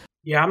it.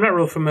 Yeah, I'm not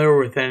real familiar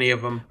with any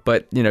of them.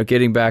 But,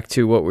 getting back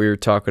to what we were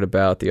talking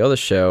about the other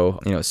show,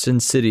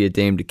 Sin City, A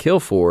Dame to Kill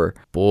For,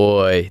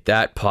 boy,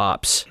 that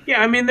pops.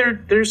 Yeah, I mean,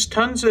 there's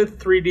tons of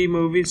 3D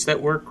movies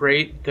that work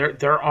great.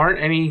 There aren't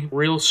any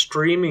real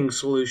streaming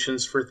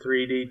solutions for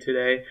 3D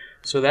today,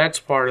 so that's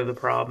part of the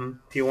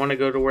problem. If you want to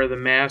go to where the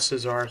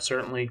masses are,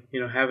 certainly,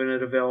 having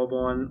it available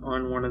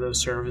on one of those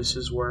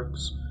services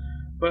works.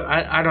 But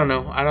I don't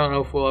know. I don't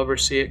know if we'll ever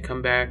see it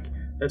come back.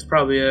 That's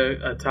probably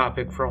a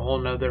topic for a whole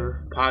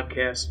nother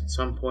podcast at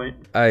some point.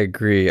 I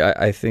agree.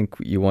 I think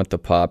you want the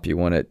pop. You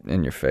want it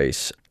in your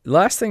face.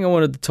 Last thing I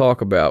wanted to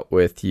talk about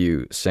with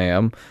you,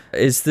 Sam,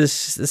 is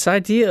this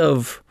idea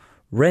of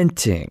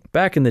renting.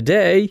 Back in the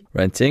day,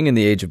 renting in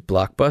the age of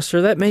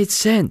Blockbuster, that made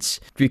sense.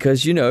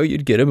 Because,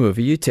 you'd get a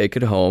movie, you'd take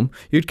it home,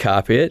 you'd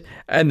copy it,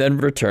 and then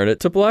return it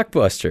to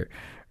Blockbuster,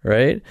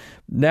 right?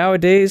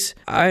 Nowadays,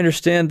 I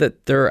understand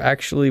that there are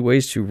actually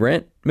ways to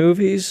rent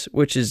movies,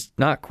 which is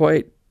not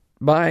quite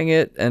buying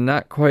it and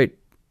not quite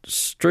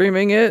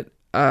streaming it.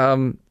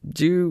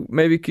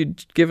 Maybe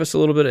could give us a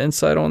little bit of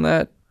insight on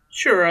that?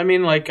 Sure. I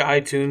mean, like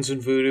iTunes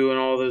and Vudu and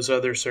all those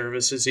other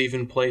services,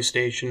 even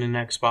PlayStation and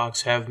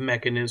Xbox have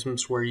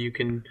mechanisms where you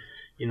can,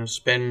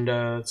 spend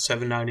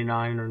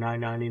 $7.99 or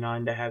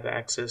 $9.99 to have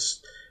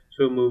access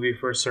to a movie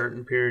for a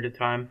certain period of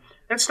time.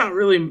 That's not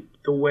really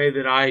the way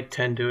that I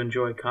tend to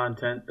enjoy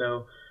content,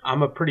 though.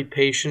 I'm a pretty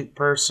patient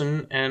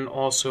person and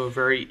also a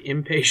very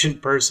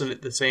impatient person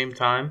at the same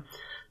time.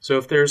 So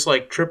if there's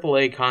like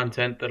AAA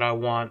content that I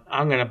want,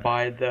 I'm going to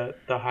buy the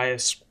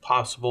highest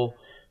possible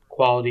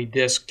quality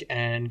disc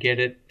and get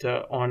it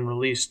on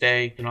release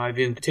day. I've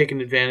even taken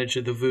advantage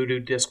of the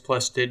Vudu Disc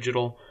Plus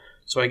Digital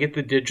So I get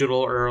the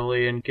digital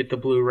early and get the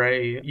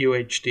Blu-ray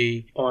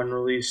UHD on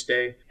release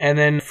day. And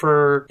then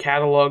for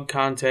catalog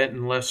content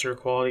and lesser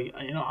quality,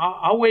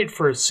 I'll wait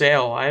for a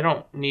sale. I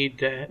don't need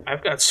to.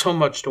 I've got so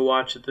much to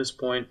watch at this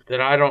point that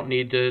I don't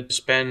need to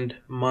spend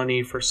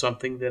money for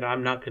something that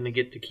I'm not going to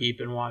get to keep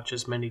and watch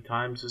as many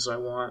times as I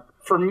want.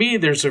 For me,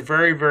 there's a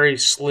very, very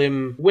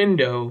slim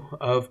window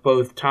of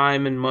both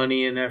time and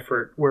money and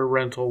effort where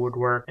rental would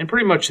work. And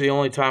pretty much the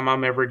only time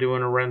I'm ever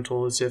doing a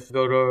rental is if I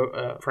go to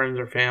a friend's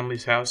or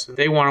family's house and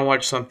they want to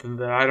watch something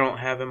that I don't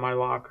have in my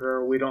locker,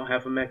 or we don't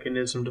have a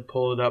mechanism to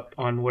pull it up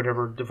on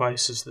whatever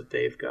devices that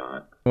they've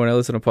got. When I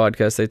listen to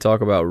podcasts, they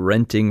talk about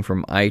renting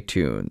from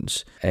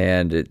iTunes,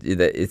 and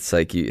it's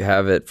like you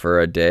have it for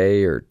a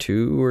day or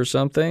two or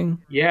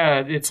something.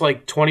 Yeah, it's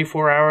like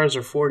 24 hours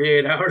or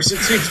 48 hours. It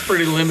seems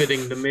pretty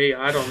limiting to me.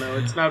 I don't know.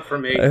 It's not for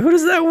me. Who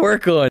does that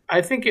work on?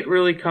 I think it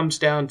really comes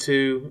down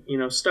to,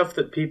 stuff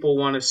that people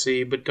want to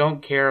see but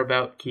don't care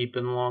about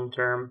keeping long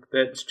term.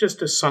 That's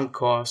just a sunk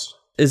cost.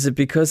 Is it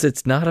because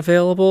it's not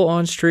available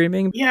on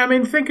streaming? Yeah,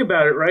 think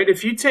about it, right?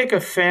 If you take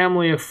a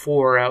family of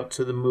 4 out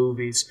to the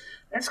movies,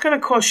 that's going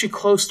to cost you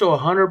close to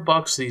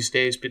 $100 these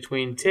days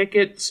between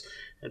tickets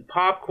and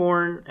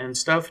popcorn and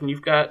stuff. And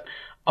you've got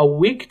a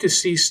week to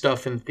see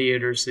stuff in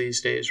theaters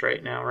these days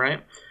right now,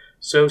 right?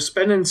 So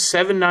spending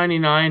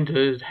 $7.99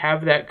 to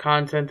have that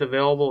content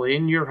available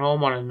in your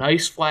home on a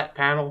nice flat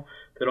panel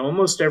that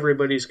almost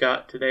everybody's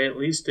got today, at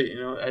least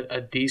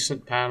a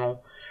decent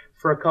panel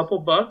for a couple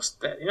bucks.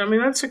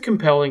 That's a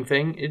compelling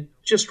thing. It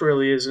just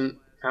really isn't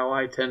how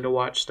I tend to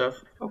watch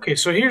stuff. Okay,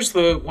 so here's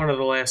one of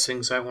the last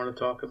things I want to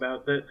talk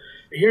about.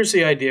 Here's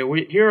the idea.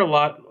 We hear a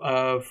lot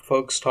of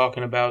folks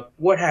talking about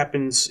what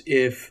happens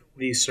if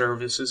these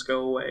services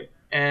go away.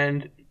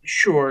 And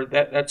sure,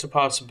 that's a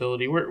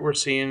possibility. We're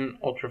seeing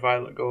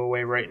Ultraviolet go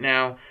away right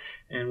now,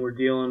 and we're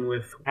dealing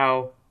with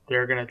how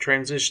they're going to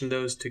transition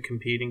those to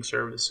competing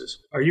services.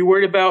 Are you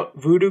worried about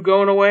Vudu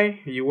going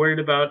away? Are you worried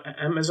about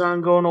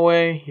Amazon going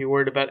away? Are you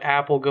worried about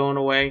Apple going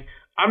away?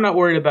 I'm not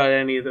worried about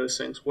any of those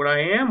things. What I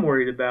am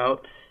worried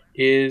about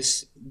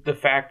is the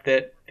fact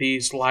that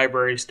these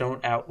libraries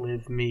don't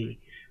outlive me,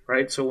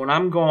 right? So when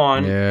I'm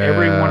gone,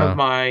 every one of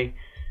my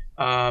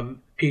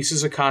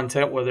pieces of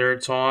content, whether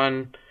it's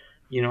on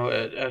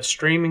a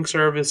streaming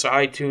service,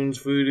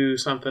 iTunes, Vudu,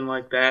 something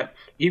like that,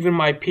 even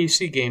my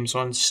PC games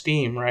on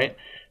Steam, right?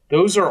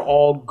 Those are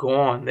all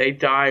gone. They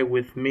die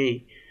with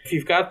me. If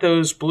you've got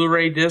those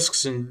Blu-ray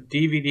discs and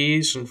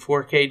DVDs and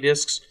 4K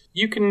discs,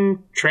 you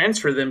can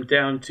transfer them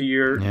down to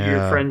your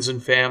friends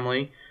and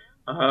family.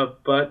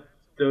 But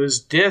those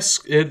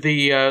discs,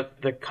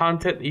 the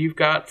content that you've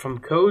got from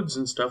codes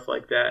and stuff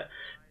like that,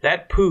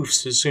 that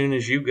poofs as soon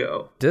as you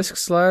go.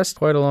 Discs last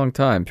quite a long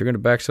time. If you're going to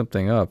back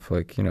something up,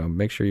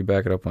 make sure you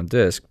back it up on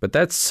disc. But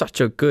that's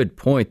such a good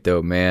point,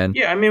 though, man.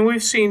 Yeah,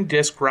 we've seen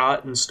disc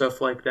rot and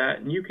stuff like that,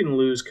 and you can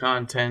lose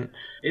content.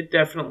 It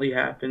definitely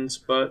happens,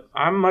 but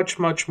I'm much,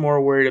 much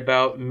more worried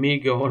about me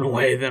going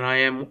away than I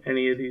am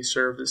any of these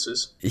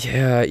services.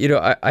 Yeah,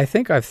 I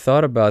think I've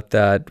thought about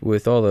that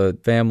with all the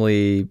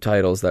family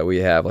titles that we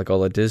have, like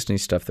all the Disney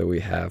stuff that we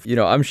have.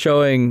 I'm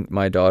showing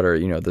my daughter,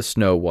 the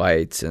Snow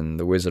Whites and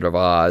the Wizard of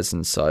Oz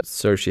and such.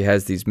 So she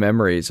has these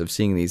memories of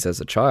seeing these as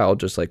a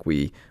child, just like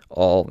we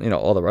all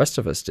the rest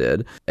of us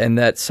did. And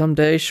that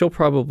someday she'll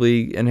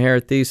probably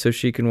inherit these so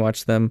she can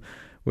watch them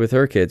with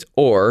her kids,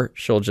 or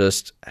she'll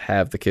just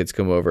have the kids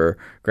come over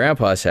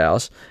Grandpa's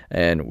house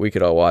and we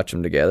could all watch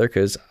them together,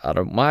 because I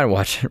don't mind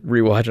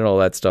rewatching all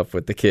that stuff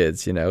with the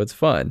kids. It's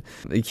fun.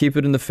 You keep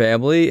it in the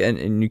family,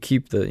 and you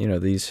keep the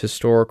these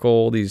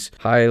historical, these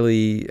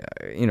highly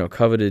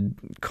coveted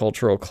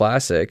cultural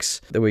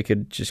classics that we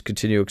could just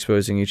continue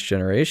exposing each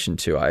generation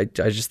to. I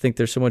just think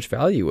there's so much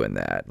value in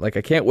that. Like,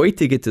 I can't wait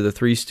to get to the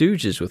Three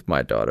Stooges with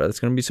my daughter. That's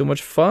going to be so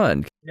much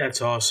fun.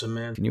 That's awesome,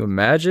 man. Can you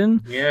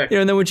imagine? Yeah.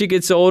 And then when she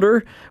gets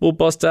older, we'll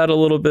bust out a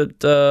little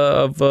bit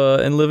of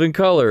In Living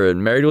Color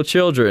and Married with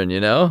Children,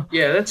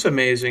 Yeah, that's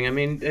amazing.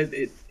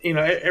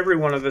 Every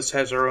one of us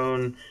has our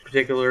own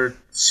particular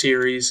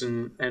series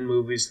and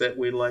movies that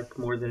we like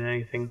more than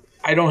anything.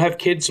 I don't have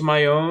kids of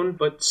my own,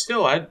 but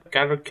still, I've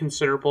got a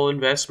considerable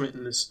investment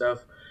in this stuff.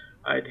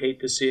 I'd hate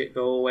to see it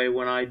go away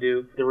when I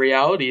do. The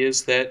reality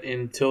is that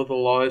until the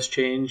laws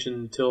change and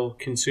until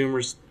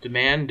consumers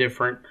demand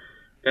different,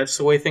 that's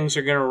the way things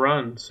are going to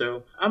run.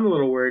 So I'm a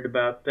little worried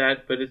about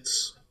that, but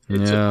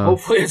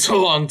hopefully it's a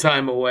long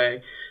time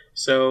away.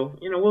 So,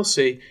 we'll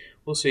see.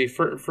 We'll see.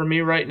 For me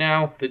right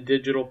now, the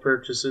digital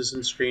purchases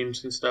and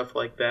streams and stuff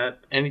like that,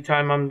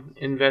 anytime I'm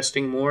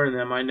investing more in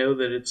them, I know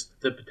that it's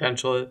the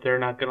potential that they're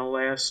not going to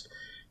last,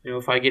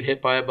 if I get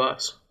hit by a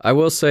bus. I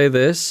will say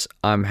this.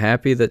 I'm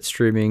happy that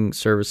streaming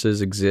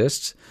services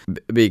exist,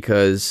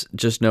 because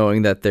just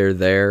knowing that they're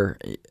there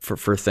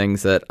for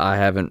things that I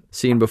haven't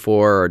seen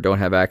before or don't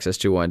have access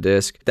to on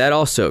disc, that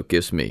also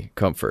gives me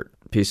comfort,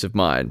 peace of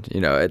mind,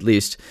 at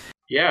least.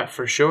 Yeah,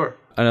 for sure.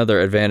 Another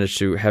advantage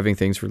to having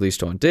things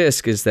released on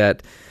disc is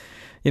that,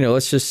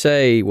 let's just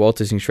say Walt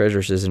Disney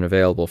Treasures isn't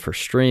available for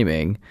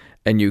streaming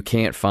and you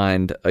can't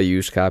find a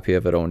used copy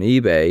of it on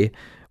eBay.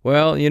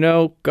 well,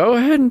 go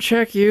ahead and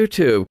check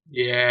YouTube.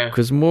 Yeah.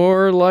 Because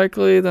more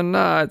likely than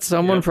not,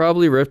 someone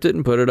probably ripped it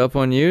and put it up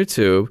on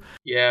YouTube.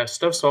 Yeah,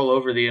 stuff's all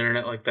over the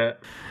internet like that.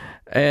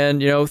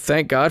 And,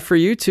 thank God for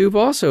YouTube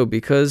also,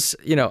 because,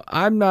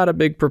 I'm not a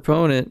big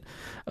proponent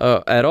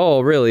at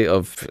all, really,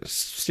 of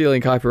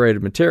stealing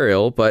copyrighted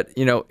material. But,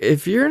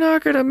 if you're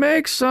not going to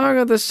make Song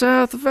of the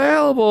South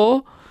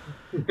available,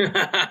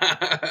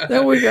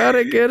 then we got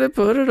to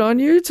put it on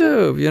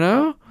YouTube,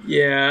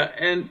 Yeah,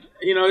 and,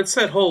 it's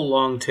that whole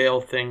long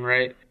tail thing,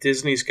 right?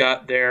 Disney's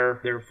got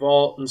their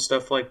vault and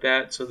stuff like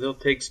that, so they'll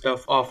take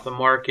stuff off the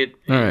market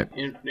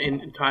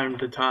in time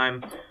to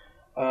time.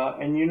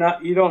 And you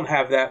don't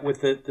have that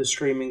with the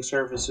streaming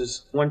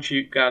services. Once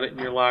you've got it in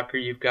your locker,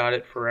 you've got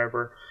it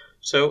forever.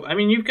 So,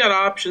 you've got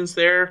options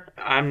there.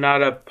 I'm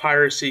not a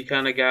piracy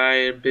kind of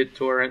guy,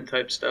 BitTorrent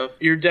type stuff.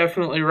 You're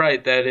definitely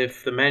right that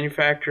if the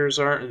manufacturers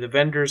the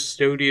vendors,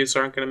 studios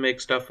aren't going to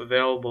make stuff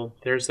available,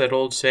 there's that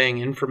old saying,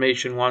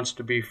 information wants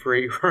to be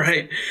free,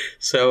 right?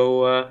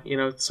 So,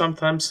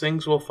 sometimes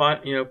things will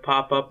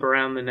pop up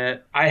around the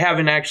net. I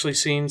haven't actually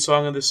seen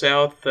Song of the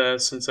South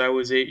since I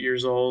was 8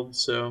 years old,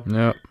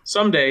 so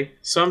someday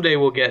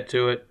we'll get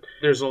to it.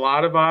 There's a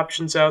lot of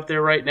options out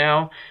there right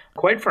now.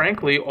 Quite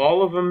frankly,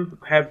 all of them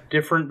have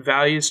different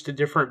values to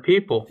different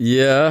people.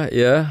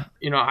 Yeah.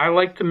 I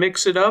like to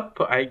mix it up.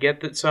 I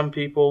get that some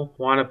people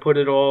want to put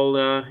it all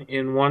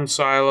in one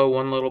silo,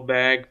 one little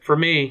bag. For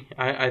me,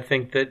 I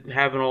think that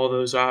having all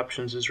those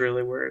options is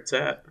really where it's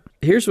at.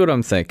 Here's what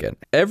I'm thinking.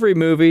 Every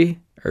movie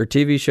or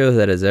TV show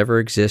that has ever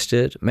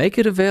existed, make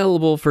it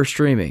available for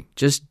streaming.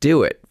 Just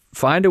do it.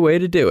 Find a way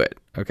to do it,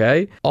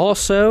 okay?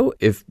 Also,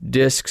 if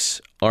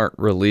discs aren't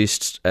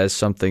released as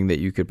something that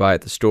you could buy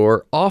at the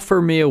store,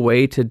 offer me a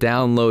way to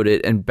download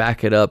it and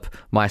back it up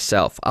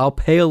myself. I'll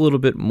pay a little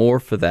bit more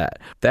for that.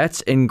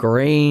 That's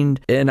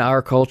ingrained in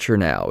our culture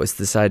now, is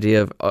this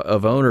idea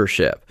of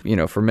ownership,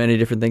 for many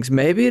different things.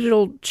 Maybe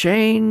it'll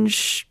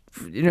change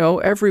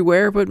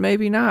everywhere, but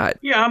maybe not.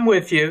 Yeah, I'm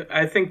with you.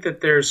 I think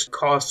that there's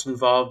costs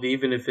involved,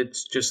 even if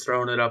it's just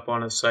throwing it up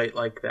on a site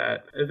like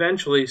that.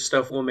 Eventually,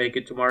 stuff will make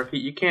it to market.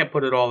 You can't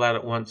put it all out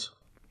at once.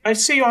 I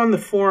see on the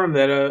forum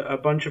that a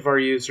bunch of our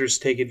users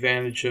take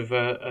advantage of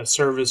a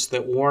service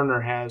that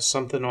Warner has,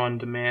 something on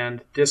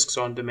demand, discs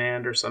on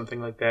demand or something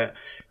like that,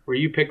 where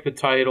you pick the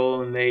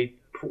title and they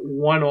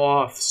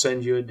one-off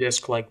send you a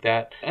disc like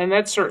that. And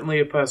that's certainly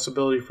a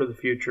possibility for the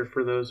future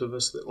for those of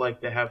us that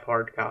like to have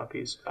hard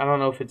copies. I don't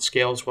know if it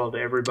scales well to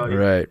everybody.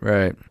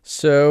 Right.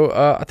 So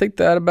I think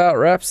that about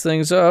wraps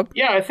things up.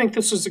 Yeah, I think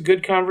this was a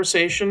good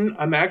conversation.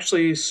 I'm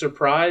actually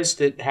surprised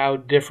at how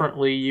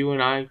differently you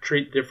and I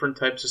treat different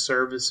types of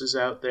services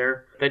out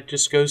there. That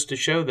just goes to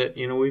show that,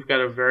 we've got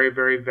a very,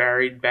 very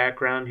varied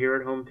background here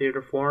at Home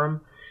Theater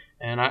Forum.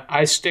 And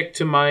I stick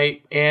to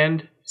my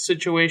and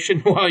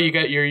situation while you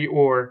got your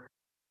or.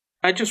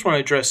 I just want to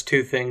address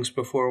two things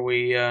before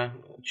we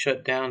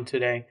shut down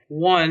today.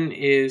 One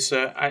is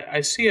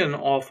I see an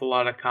awful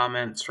lot of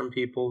comments from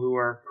people who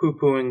are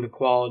poo-pooing the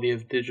quality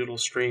of digital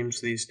streams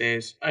these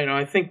days.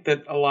 I think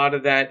that a lot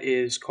of that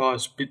is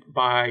caused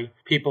by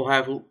people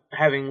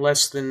having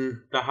less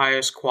than the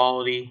highest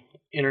quality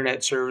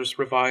internet service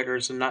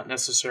providers and not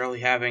necessarily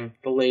having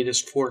the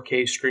latest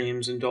 4K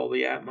streams in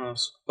Dolby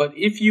Atmos. But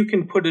if you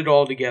can put it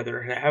all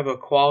together, have a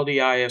quality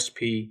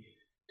ISP,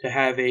 to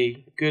have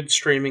a good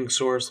streaming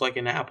source like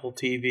an Apple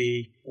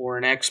TV or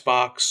an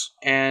Xbox,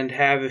 and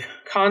have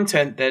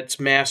content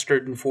that's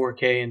mastered in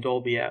 4K and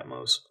Dolby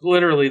Atmos.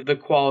 Literally, the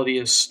quality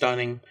is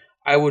stunning.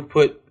 I would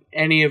put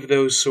any of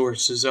those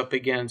sources up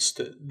against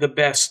the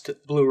best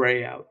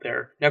Blu-ray out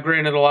there. Now,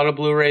 granted, a lot of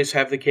Blu-rays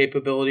have the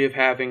capability of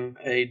having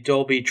a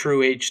Dolby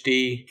True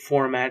HD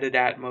formatted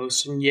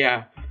Atmos, and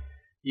yeah,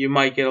 you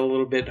might get a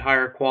little bit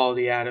higher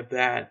quality out of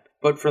that.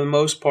 But for the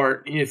most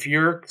part, if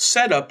your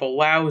setup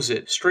allows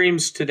it,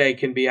 streams today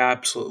can be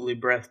absolutely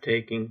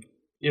breathtaking.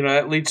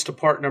 That leads to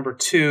part number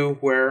 2,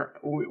 where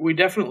we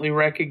definitely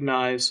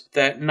recognize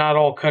that not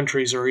all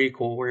countries are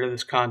equal where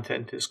this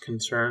content is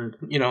concerned.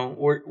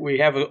 We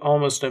have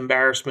almost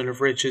embarrassment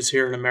of riches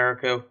here in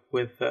America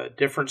with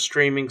different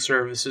streaming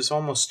services,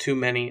 almost too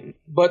many.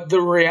 But the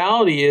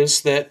reality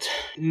is that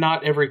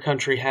not every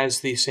country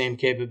has these same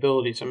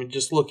capabilities.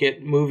 Just look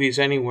at movies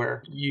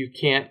anywhere. You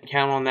can't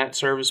count on that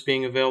service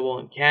being available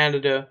in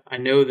Canada. I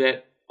know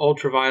that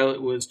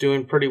Ultraviolet was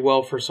doing pretty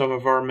well for some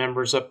of our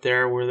members up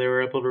there where they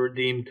were able to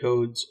redeem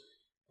codes.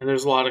 And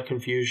there's a lot of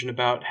confusion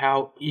about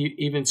how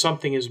even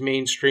something as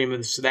mainstream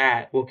as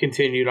that will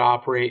continue to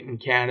operate in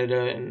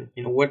Canada. And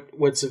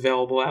what's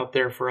available out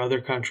there for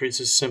other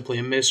countries is simply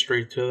a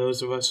mystery to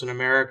those of us in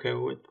America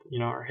with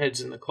our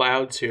heads in the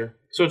clouds here.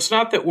 So it's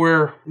not that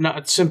we're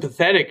not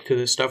sympathetic to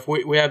this stuff.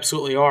 We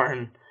absolutely are.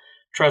 And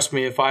trust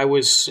me, if I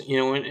was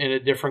in a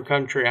different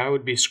country, I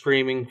would be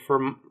screaming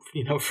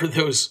for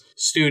those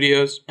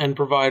studios and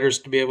providers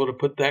to be able to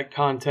put that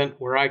content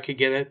where I could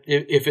get it.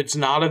 If it's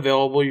not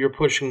available, you're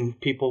pushing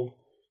people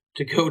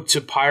to go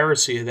to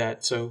piracy of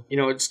that. So,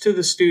 it's to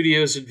the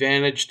studio's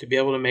advantage to be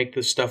able to make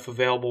this stuff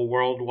available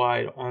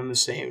worldwide on the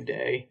same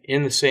day,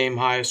 in the same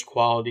highest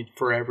quality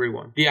for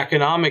everyone. The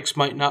economics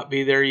might not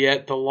be there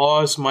yet. The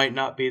laws might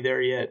not be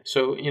there yet.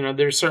 So,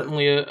 there's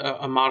certainly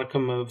a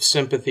modicum of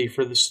sympathy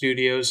for the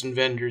studios and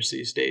vendors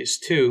these days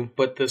too.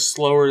 But the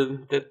slower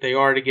that they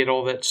are to get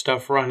all that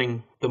stuff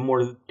running, the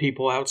more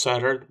people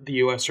outside the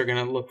U.S. are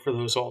going to look for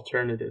those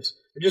alternatives.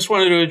 I just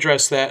wanted to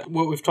address that.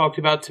 What we've talked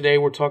about today,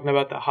 we're talking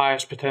about the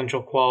highest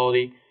potential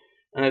quality,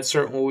 and that's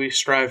certainly what we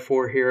strive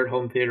for here at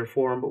Home Theater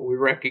Forum, but we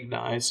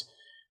recognize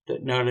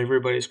that not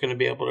everybody's going to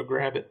be able to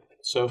grab it.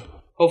 So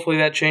hopefully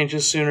that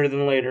changes sooner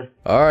than later.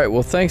 All right,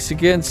 well, thanks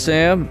again,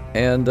 Sam,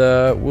 and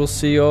we'll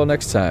see you all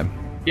next time.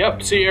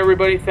 Yep, see you,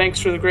 everybody. Thanks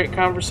for the great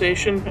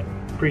conversation.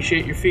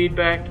 Appreciate your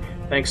feedback.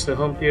 Thanks to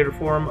Home Theater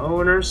Forum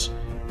owners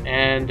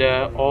and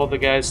all the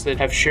guys that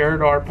have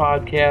shared our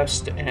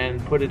podcast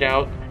and put it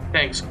out.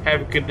 Thanks.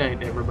 Have a good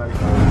night, everybody.